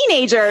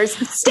teenagers,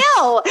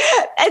 still,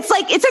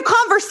 it's a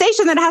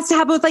conversation that has to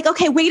happen with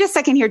okay, wait a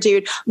second here,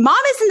 dude.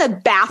 Mom is in the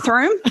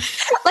bathroom.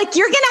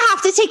 You're going to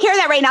have to take care of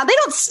that right now. They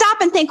don't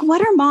stop and think, what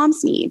are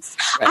mom's needs?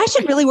 Right. I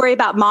should really worry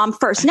about mom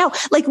first. No,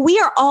 we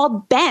are all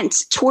bent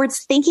towards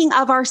thinking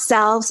of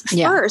ourselves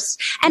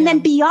first. And then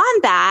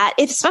beyond that,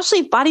 especially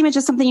if body image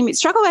is something you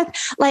struggle with,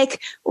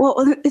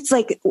 it's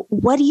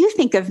what do you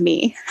think of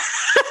me?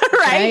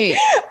 Right?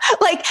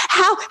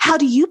 How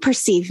do you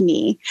perceive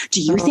me?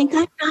 Do you think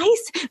I'm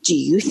nice? Do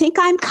you think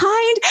I'm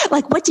kind?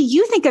 What do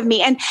you think of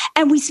me?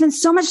 And we spend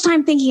so much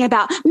time thinking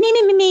about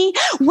me.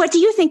 What do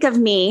you think of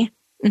me?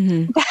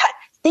 Mm-hmm. That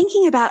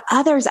thinking about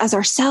others as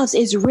ourselves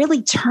is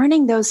really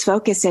turning those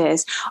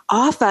focuses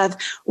off of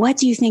what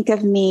do you think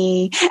of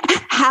me?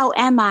 How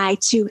am I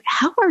to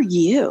how are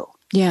you?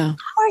 Yeah.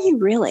 How are you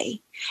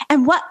really?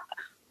 And what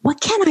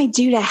can I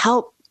do to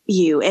help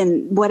you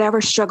in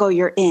whatever struggle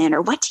you're in?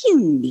 Or what do you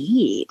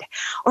need?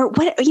 Or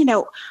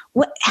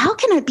how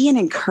can I be an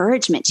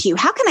encouragement to you?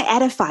 How can I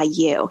edify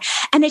you?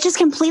 And it just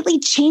completely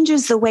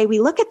changes the way we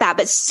look at that.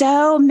 But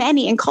so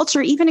many in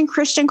culture, even in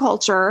Christian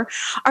culture,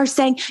 are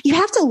saying you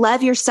have to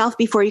love yourself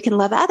before you can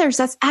love others.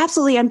 That's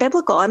absolutely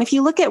unbiblical. And if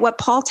you look at what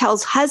Paul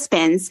tells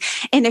husbands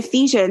in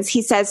Ephesians,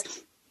 he says,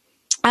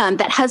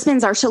 that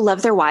husbands are to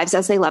love their wives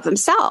as they love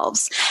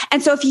themselves.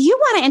 And so if you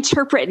want to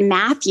interpret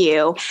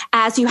Matthew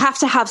as you have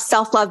to have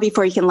self-love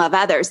before you can love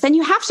others, then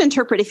you have to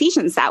interpret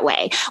Ephesians that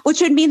way,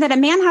 which would mean that a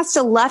man has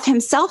to love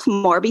himself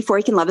more before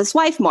he can love his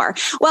wife more.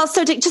 Well,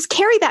 so to just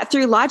carry that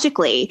through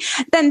logically,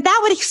 then that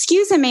would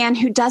excuse a man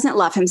who doesn't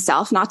love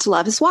himself not to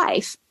love his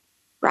wife.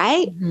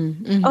 Right?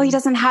 Mm-hmm. Oh,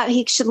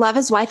 he should love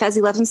his wife as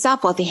he loves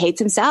himself. Well, if he hates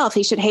himself,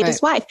 he should hate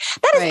his wife.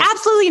 That is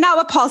absolutely not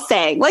what Paul's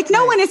saying.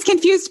 No one is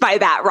confused by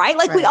that, right?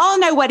 We all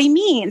know what he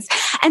means.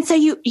 And so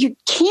you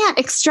can't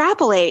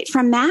extrapolate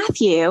from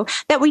Matthew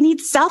that we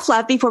need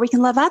self-love before we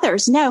can love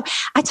others. No,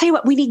 I tell you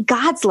what, we need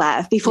God's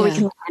love before we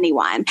can love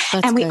anyone.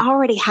 That's we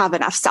already have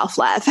enough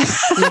self-love.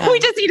 We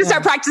just need to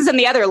start practicing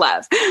the other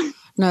love.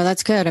 No,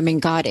 that's good. I mean,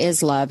 God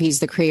is love. He's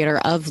the creator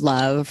of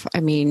love. I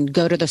mean,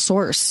 go to the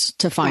source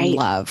to find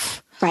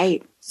love.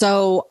 Right.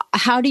 So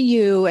how do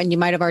you, and you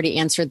might have already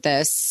answered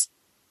this,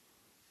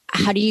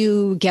 how do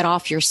you get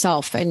off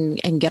yourself and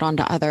get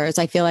onto others?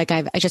 I feel like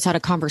I just had a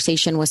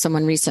conversation with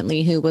someone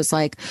recently who was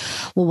like,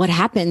 well, what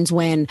happens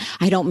when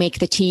I don't make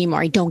the team,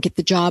 or I don't get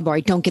the job, or I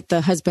don't get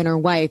the husband or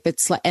wife?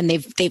 It's like, and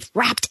they've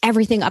wrapped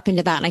everything up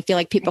into that. And I feel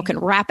like people can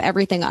wrap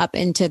everything up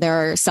into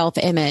their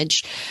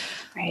self-image.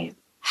 Right.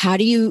 How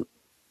do you,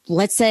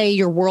 let's say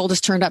your world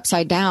is turned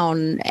upside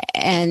down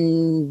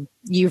and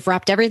you've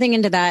wrapped everything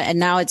into that, and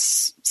now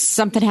it's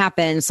something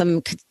happens,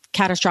 some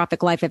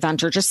catastrophic life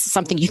event, or just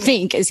something you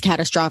think is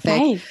catastrophic.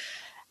 Right.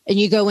 And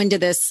you go into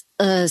this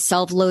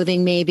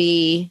self-loathing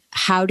maybe.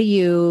 How do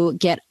you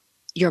get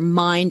your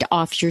mind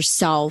off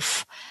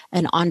yourself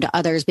and onto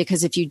others?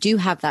 Because if you do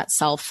have that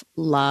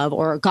self-love,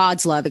 or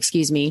God's love,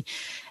 excuse me,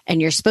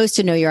 and you're supposed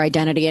to know your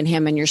identity in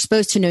him, and you're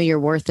supposed to know your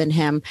worth in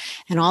him,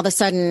 and all of a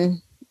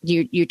sudden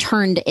you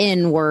turned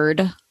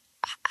inward,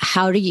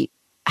 how do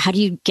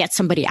you get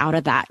somebody out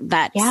of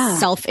that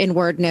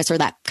self-inwardness, or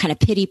that kind of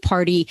pity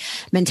party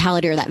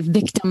mentality, or that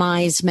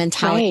victimized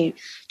mentality,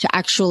 to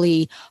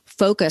actually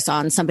focus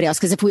on somebody else?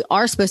 Because if we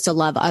are supposed to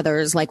love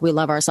others like we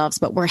love ourselves,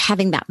 but we're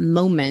having that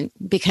moment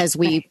because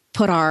we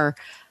put our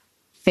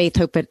faith,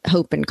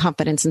 hope, and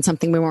confidence in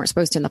something we weren't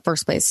supposed to in the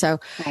first place.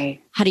 So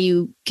how do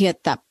you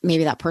get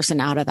maybe that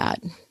person out of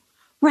that?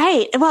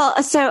 Right.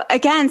 Well, so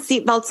again,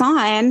 seatbelts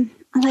on,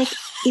 like,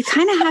 you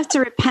kind of have to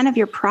repent of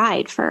your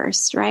pride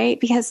first, right?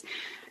 Because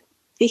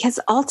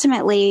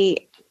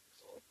ultimately,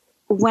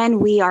 when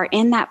we are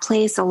in that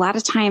place, a lot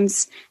of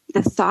times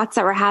the thoughts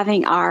that we're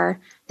having are,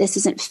 this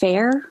isn't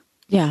fair.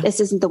 Yeah. This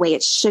isn't the way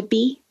it should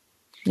be.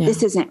 Yeah.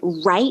 This isn't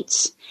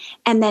right.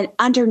 And then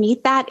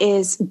underneath that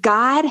is,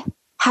 God,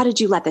 how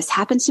did you let this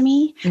happen to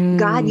me?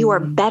 God, you are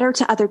better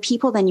to other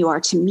people than you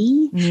are to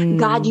me.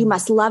 God, you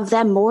must love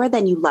them more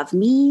than you love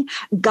me.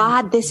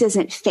 God, this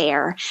isn't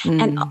fair.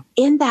 And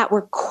in that,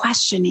 we're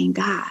questioning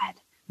God.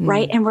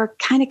 Right. And we're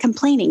kind of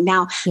complaining.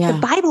 Now, the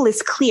Bible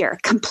is clear.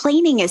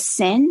 Complaining is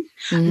sin,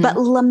 but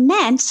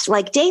lament,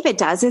 like David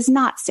does, is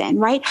not sin.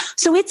 Right.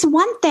 So it's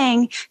one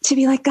thing to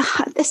be like,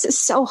 God, this is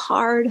so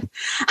hard.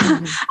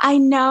 I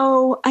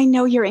know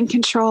you're in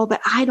control,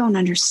 but I don't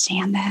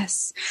understand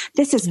this.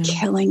 This is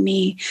killing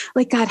me.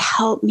 Like, God,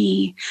 help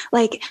me.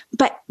 Like,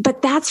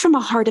 but that's from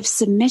a heart of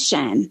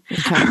submission,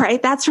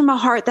 right? That's from a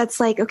heart that's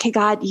like, okay,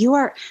 God, you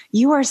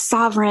are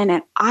sovereign,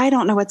 and I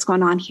don't know what's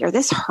going on here.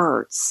 This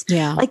hurts.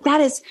 Yeah. Like, that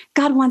is,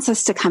 God wants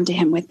us to come to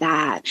him with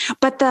that.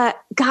 But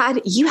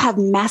God, you have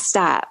messed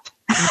up.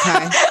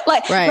 Okay.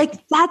 like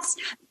that's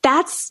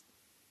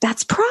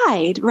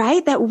pride,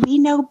 right? That we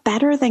know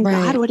better than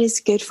God what is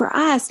good for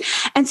us.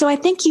 And so I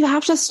think you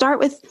have to start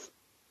with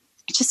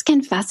just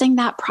confessing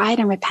that pride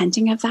and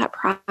repenting of that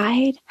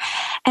pride.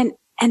 And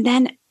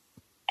then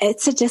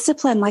it's a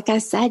discipline. Like I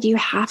said, you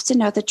have to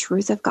know the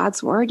truth of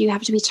God's word. You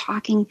have to be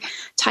talking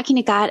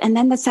to God. And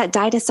then that's that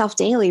die to self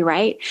daily,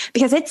 right?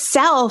 Because it's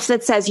self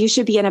that says you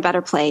should be in a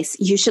better place.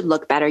 You should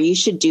look better. You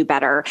should do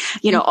better.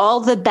 You know,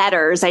 all the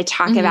betters I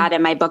talk about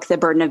in my book, The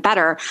Burden of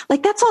Better,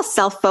 like, that's all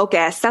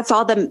self-focused. That's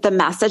all the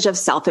message of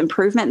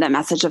self-improvement, the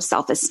message of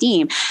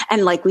self-esteem.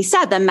 And like we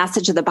said, the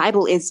message of the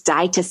Bible is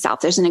die to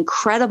self. There's an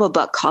incredible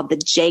book called The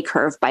J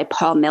Curve by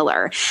Paul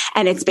Miller.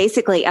 And it's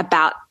basically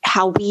about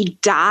how we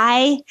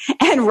die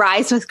and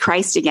rise with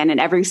Christ again in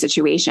every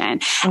situation.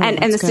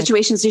 And the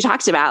situations you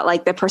talked about,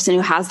 like the person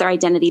who has their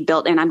identity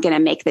built in, I'm going to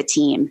make the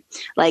team.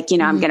 Like,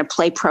 I'm going to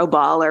play pro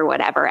ball or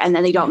whatever. And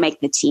then they don't make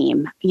the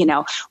team.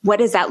 What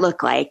does that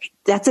look like?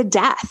 That's a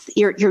death.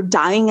 You're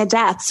dying a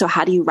death. So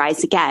how do you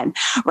rise again?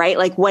 Right?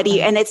 Like,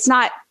 and it's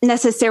not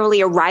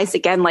necessarily a rise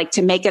again, like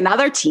to make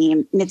another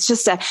team. It's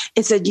just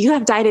you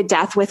have died a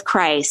death with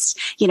Christ.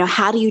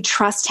 How do you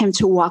trust him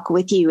to walk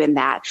with you in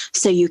that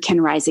so you can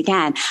rise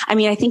again? I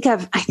mean, I think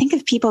of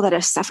people that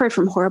have suffered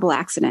from horrible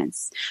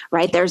accidents,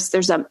 right?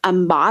 There's a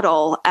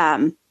model,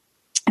 and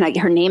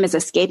her name is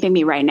escaping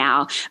me right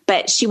now,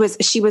 but she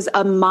was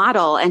a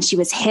model, and she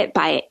was hit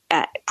by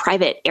a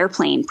private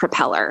airplane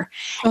propeller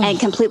and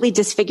completely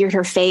disfigured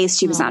her face.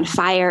 She was on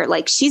fire.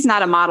 Like, she's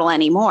not a model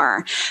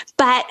anymore,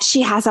 but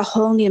she has a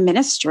whole new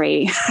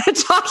ministry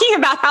talking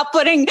about how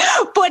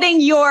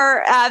putting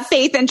your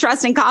faith and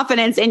trust and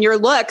confidence in your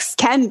looks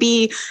can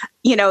be,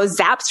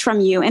 zapped from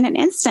you in an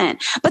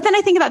instant. But then I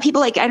think about people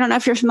like, I don't know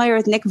if you're familiar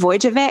with Nick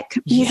Vujicic.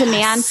 He's a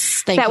man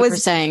Thank you for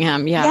saying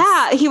him. Yes.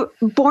 Yeah.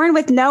 He born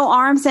with no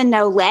arms and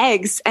no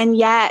legs. And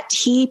yet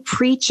he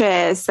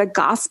preaches the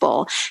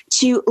gospel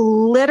to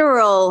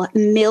literal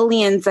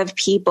millions of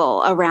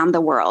people around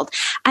the world.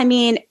 I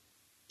mean,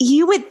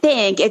 you would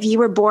think if you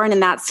were born in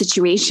that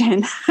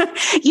situation,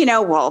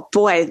 well,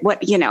 boy,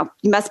 you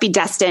must be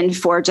destined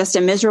for just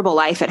a miserable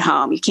life at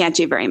home. You can't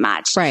do very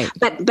much. Right.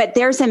 But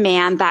there's a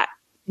man that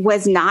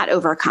was not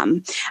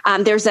overcome.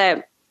 There's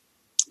a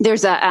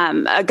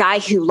guy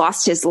who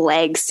lost his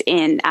legs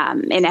in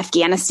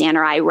Afghanistan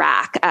or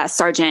Iraq,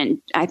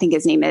 Sergeant, I think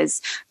his name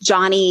is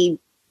Johnny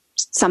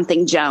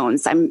something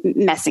Jones. I'm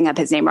messing up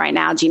his name right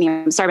now, Jeannie.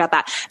 I'm sorry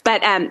about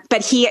that.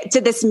 But he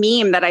did this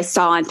meme that I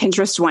saw on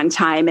Pinterest one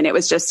time, and it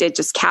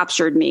just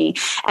captured me.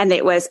 And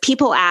it was,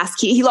 people ask,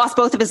 he lost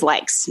both of his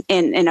legs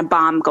in a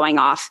bomb going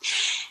off.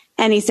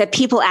 And he said,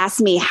 people ask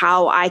me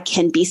how I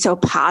can be so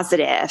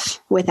positive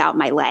without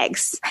my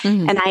legs.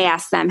 And I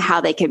ask them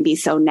how they can be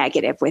so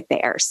negative with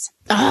theirs.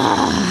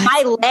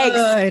 My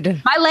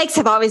legs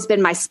have always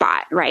been my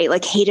spot, right?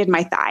 Like hated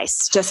my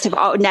thighs, just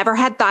have never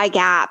had thigh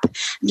gap.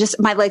 Just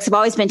my legs have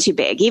always been too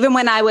big. Even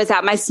when I was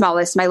at my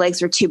smallest, my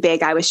legs were too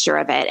big. I was sure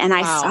of it. And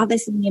I saw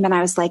this meme and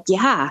I was like,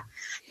 yeah,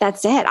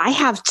 that's it. I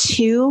have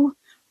 2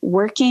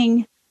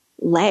 working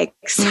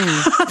legs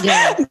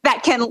that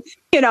can,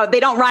 they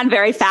don't run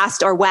very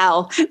fast or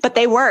well, but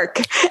they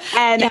work.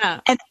 And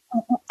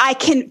I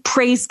can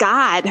praise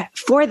God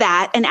for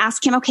that and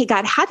ask him, okay,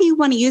 God, how do you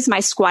want to use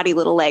my squatty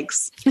little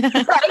legs? Right?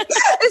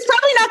 It's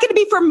probably not going to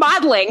be for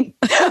modeling,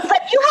 but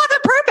you have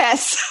a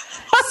purpose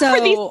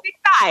for these big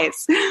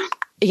guys.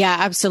 Yeah,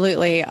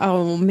 absolutely.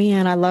 Oh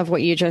man, I love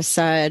what you just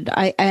said.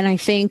 I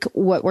think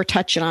what we're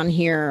touching on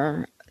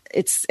here,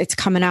 it's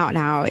coming out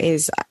now,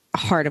 is a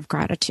heart of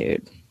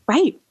gratitude.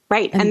 Right.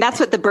 And that's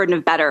what the burden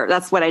of better,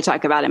 that's what I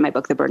talk about in my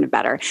book, The Burden of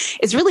Better,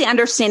 is really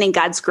understanding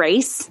God's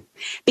grace,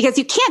 because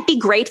you can't be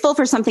grateful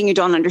for something you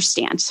don't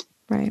understand.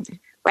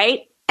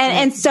 Right.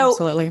 And so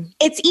absolutely.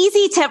 It's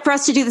easy for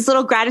us to do this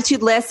little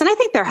gratitude list. And I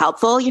think they're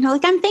helpful.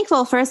 Like I'm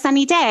thankful for a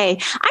sunny day.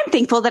 I'm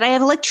thankful that I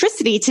have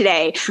electricity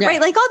today,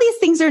 right? Like all these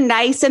things are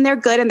nice and they're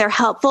good and they're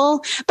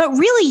helpful, but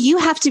really you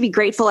have to be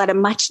grateful at a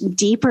much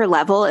deeper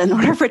level in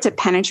order for it to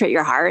penetrate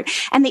your heart.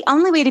 And the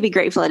only way to be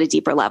grateful at a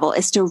deeper level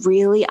is to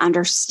really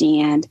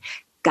understand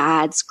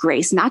God's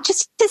grace, not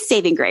just his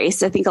saving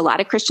grace. I think a lot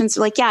of Christians are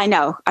like, yeah, I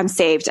know, I'm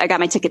saved. I got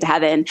my ticket to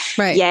heaven.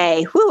 Right.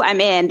 Yay. Whoo,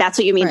 I'm in. That's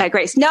what you mean by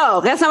grace.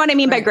 No, that's not what I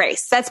mean by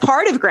grace. That's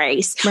part of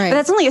grace, but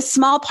that's only a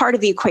small part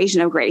of the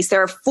equation of grace.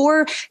 There are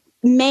 4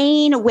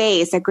 main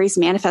ways that grace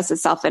manifests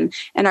itself in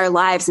our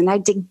lives. And I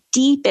dig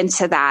deep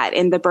into that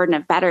in The Burden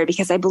of Better,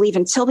 because I believe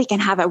until we can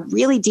have a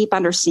really deep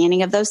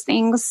understanding of those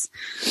things,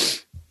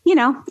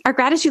 our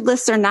gratitude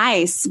lists are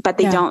nice, but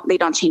they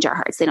don't change our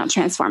hearts. They don't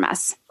transform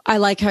us. I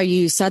like how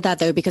you said that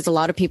though, because a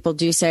lot of people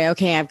do say,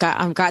 okay, I've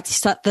got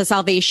the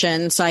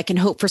salvation, so I can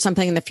hope for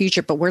something in the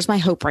future, but where's my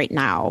hope right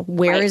now?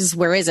 Where is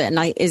it?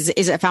 And is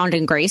it found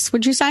in grace,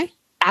 would you say?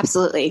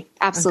 Absolutely.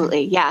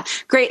 Okay. Yeah.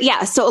 Great.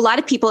 Yeah. So a lot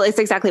of people, it's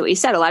exactly what you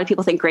said. A lot of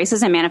people think grace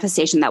is a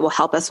manifestation that will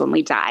help us when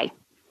we die.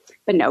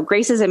 But no,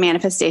 grace is a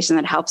manifestation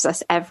that helps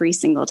us every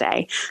single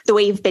day. The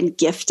way you've been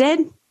gifted,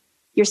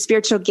 your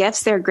spiritual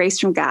gifts, they're grace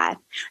from God.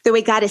 The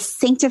way God is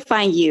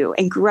sanctifying you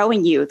and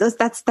growing you,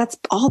 that's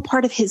all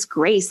part of his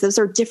grace. Those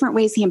are different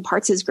ways he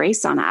imparts his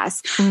grace on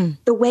us.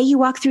 The way you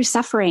walk through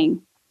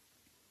suffering,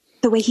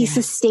 the way he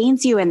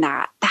sustains you in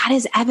that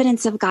is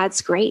evidence of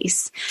God's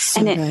grace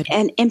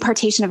and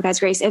impartation of God's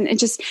grace. And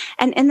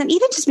then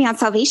even just beyond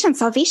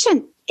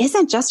salvation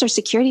isn't just our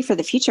security for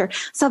the future.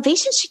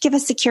 Salvation should give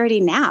us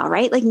security now,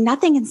 right? Like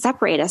nothing can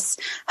separate us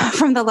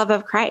from the love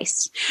of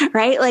Christ,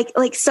 right?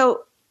 Like,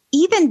 so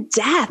even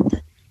death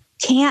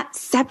can't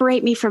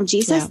separate me from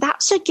Jesus.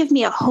 That should give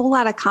me a whole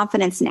lot of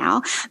confidence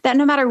now that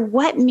no matter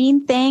what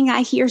mean thing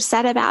I hear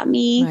said about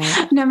me,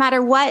 no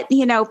matter what,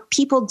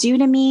 people do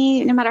to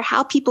me, no matter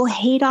how people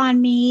hate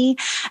on me,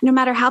 no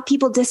matter how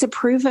people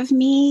disapprove of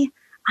me,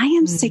 I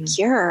am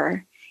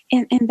secure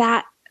in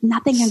that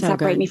nothing can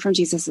separate me from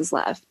Jesus's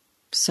love.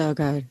 So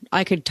good.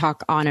 I could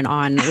talk on and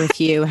on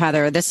with you,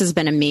 Heather. This has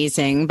been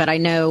amazing, but I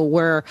know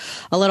we're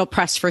a little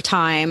pressed for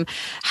time.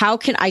 How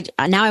can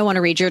now I want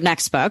to read your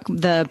next book,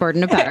 The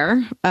Burden of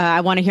Better. I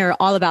want to hear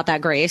all about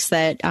that grace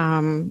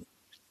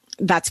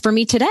that's for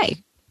me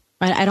today.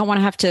 I don't want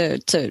to have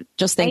to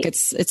just think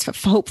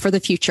it's hope for the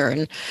future.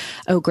 And,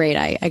 oh, great,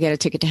 I get a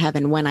ticket to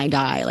heaven when I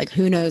die. Like,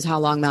 who knows how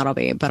long that'll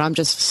be, but I'm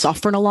just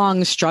suffering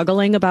along,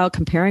 struggling about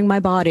comparing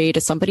my body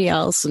to somebody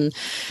else and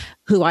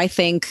who I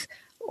think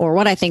or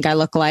what I think I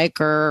look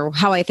like or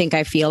how I think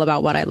I feel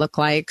about what I look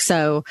like.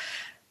 So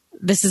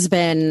this has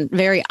been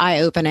very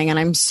eye-opening, and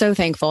I'm so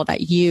thankful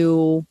that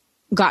you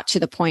got to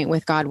the point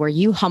with God where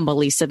you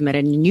humbly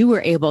submitted and you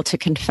were able to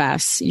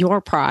confess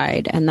your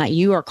pride and that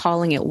you are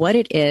calling it what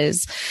it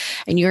is,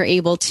 and you're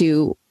able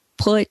to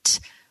put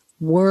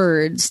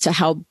words to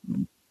how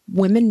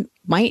women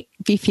might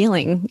be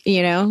feeling,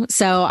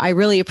 So I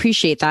really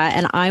appreciate that.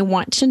 And I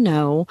want to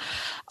know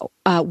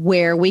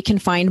where we can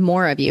find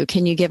more of you.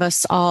 Can you give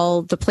us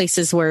all the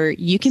places where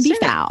you can be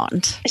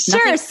found?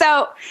 Sure.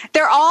 So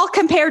they're all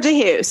Compared to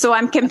Who. So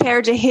I'm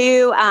Compared to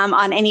Who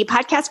on any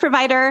podcast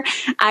provider.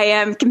 I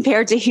am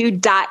Compared to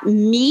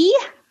Who.me.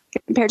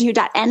 Compared to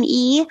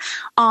Who.me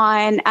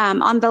online.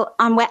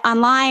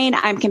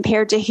 I'm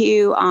Compared to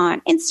Who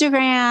on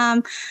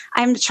Instagram.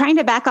 I'm trying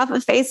to back off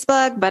of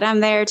Facebook, but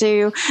I'm there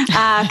too.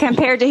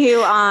 Compared to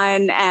Who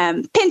on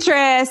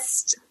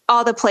Pinterest,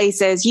 all the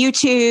places.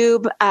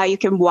 YouTube. You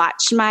can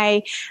watch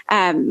my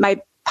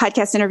my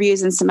podcast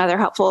interviews and some other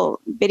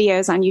helpful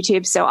videos on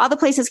YouTube. So all the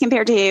places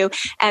Compared to Who.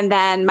 And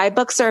then my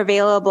books are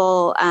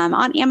available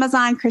on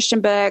Amazon,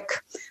 Christian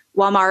Book,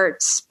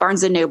 Walmart,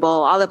 Barnes & Noble,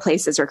 all the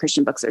places where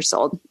Christian books are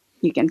sold.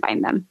 You can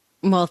find them.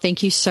 Well,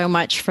 thank you so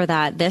much for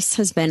that. This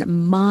has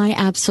been my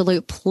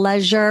absolute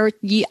pleasure.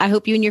 I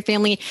hope you and your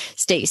family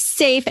stay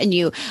safe, and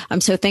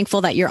I'm so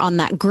thankful that you're on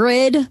that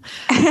grid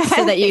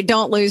so that you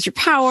don't lose your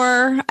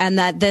power, and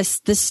that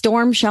this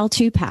storm shall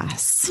too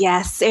pass.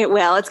 Yes, it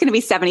will. It's going to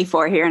be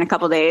 74 here in a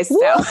couple days.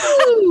 So.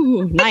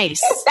 Woo,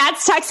 nice.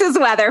 That's Texas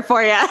weather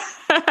for you.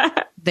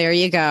 There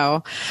you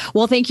go.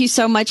 Well, thank you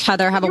so much,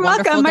 Heather. Have a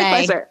wonderful day.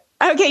 My pleasure.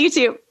 Okay, you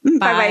too.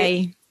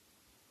 Bye-bye.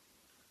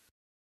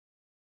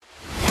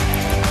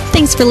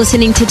 Thanks for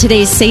listening to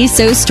today's Say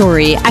So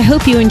story. I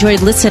hope you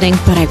enjoyed listening,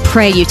 but I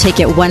pray you take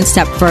it one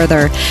step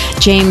further.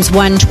 James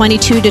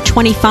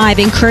 1:22-25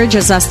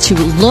 encourages us to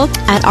look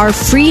at our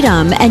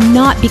freedom and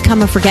not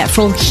become a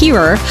forgetful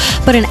hearer,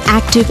 but an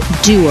active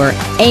doer,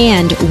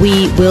 and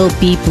we will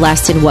be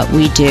blessed in what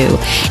we do.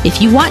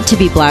 If you want to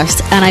be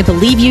blessed, and I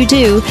believe you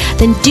do,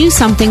 then do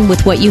something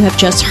with what you have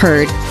just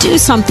heard. Do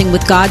something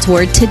with God's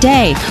Word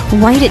today.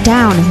 Write it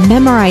down,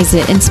 memorize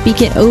it, and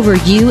speak it over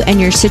you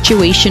and your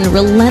situation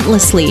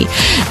relentlessly.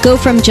 Go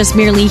from just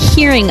merely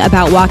hearing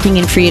about walking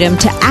in freedom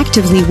to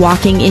actively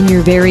walking in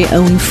your very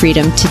own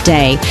freedom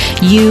today.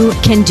 You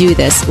can do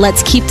this.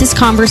 Let's keep this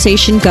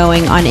conversation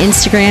going on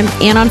Instagram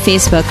and on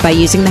Facebook by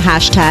using the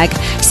hashtag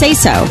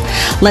SaySo.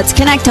 Let's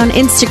connect on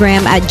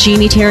Instagram at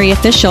Jeannie Terry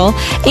Official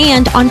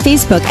and on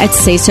Facebook at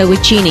Say So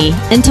with Jeannie.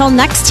 Until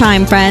next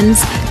time,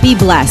 friends, be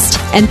blessed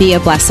and be a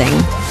blessing.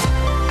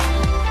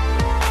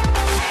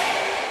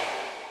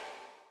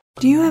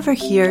 Do you ever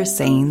hear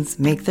sayings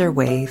make their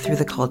way through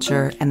the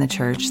culture and the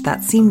church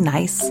that seem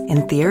nice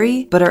in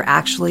theory, but are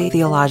actually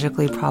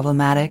theologically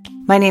problematic?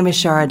 My name is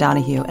Shara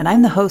Donahue, and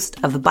I'm the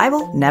host of The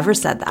Bible Never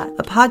Said That,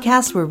 a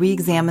podcast where we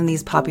examine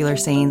these popular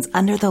sayings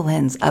under the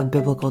lens of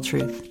biblical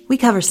truth. We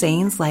cover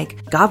sayings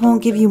like, God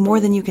won't give you more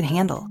than you can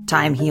handle,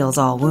 time heals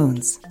all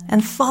wounds,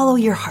 and follow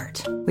your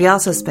heart. We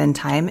also spend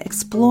time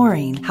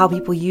exploring how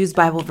people use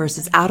Bible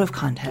verses out of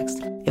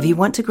context. If you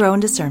want to grow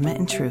in discernment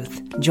and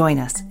truth, join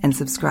us and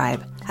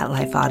subscribe at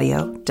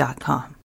lifeaudio.com.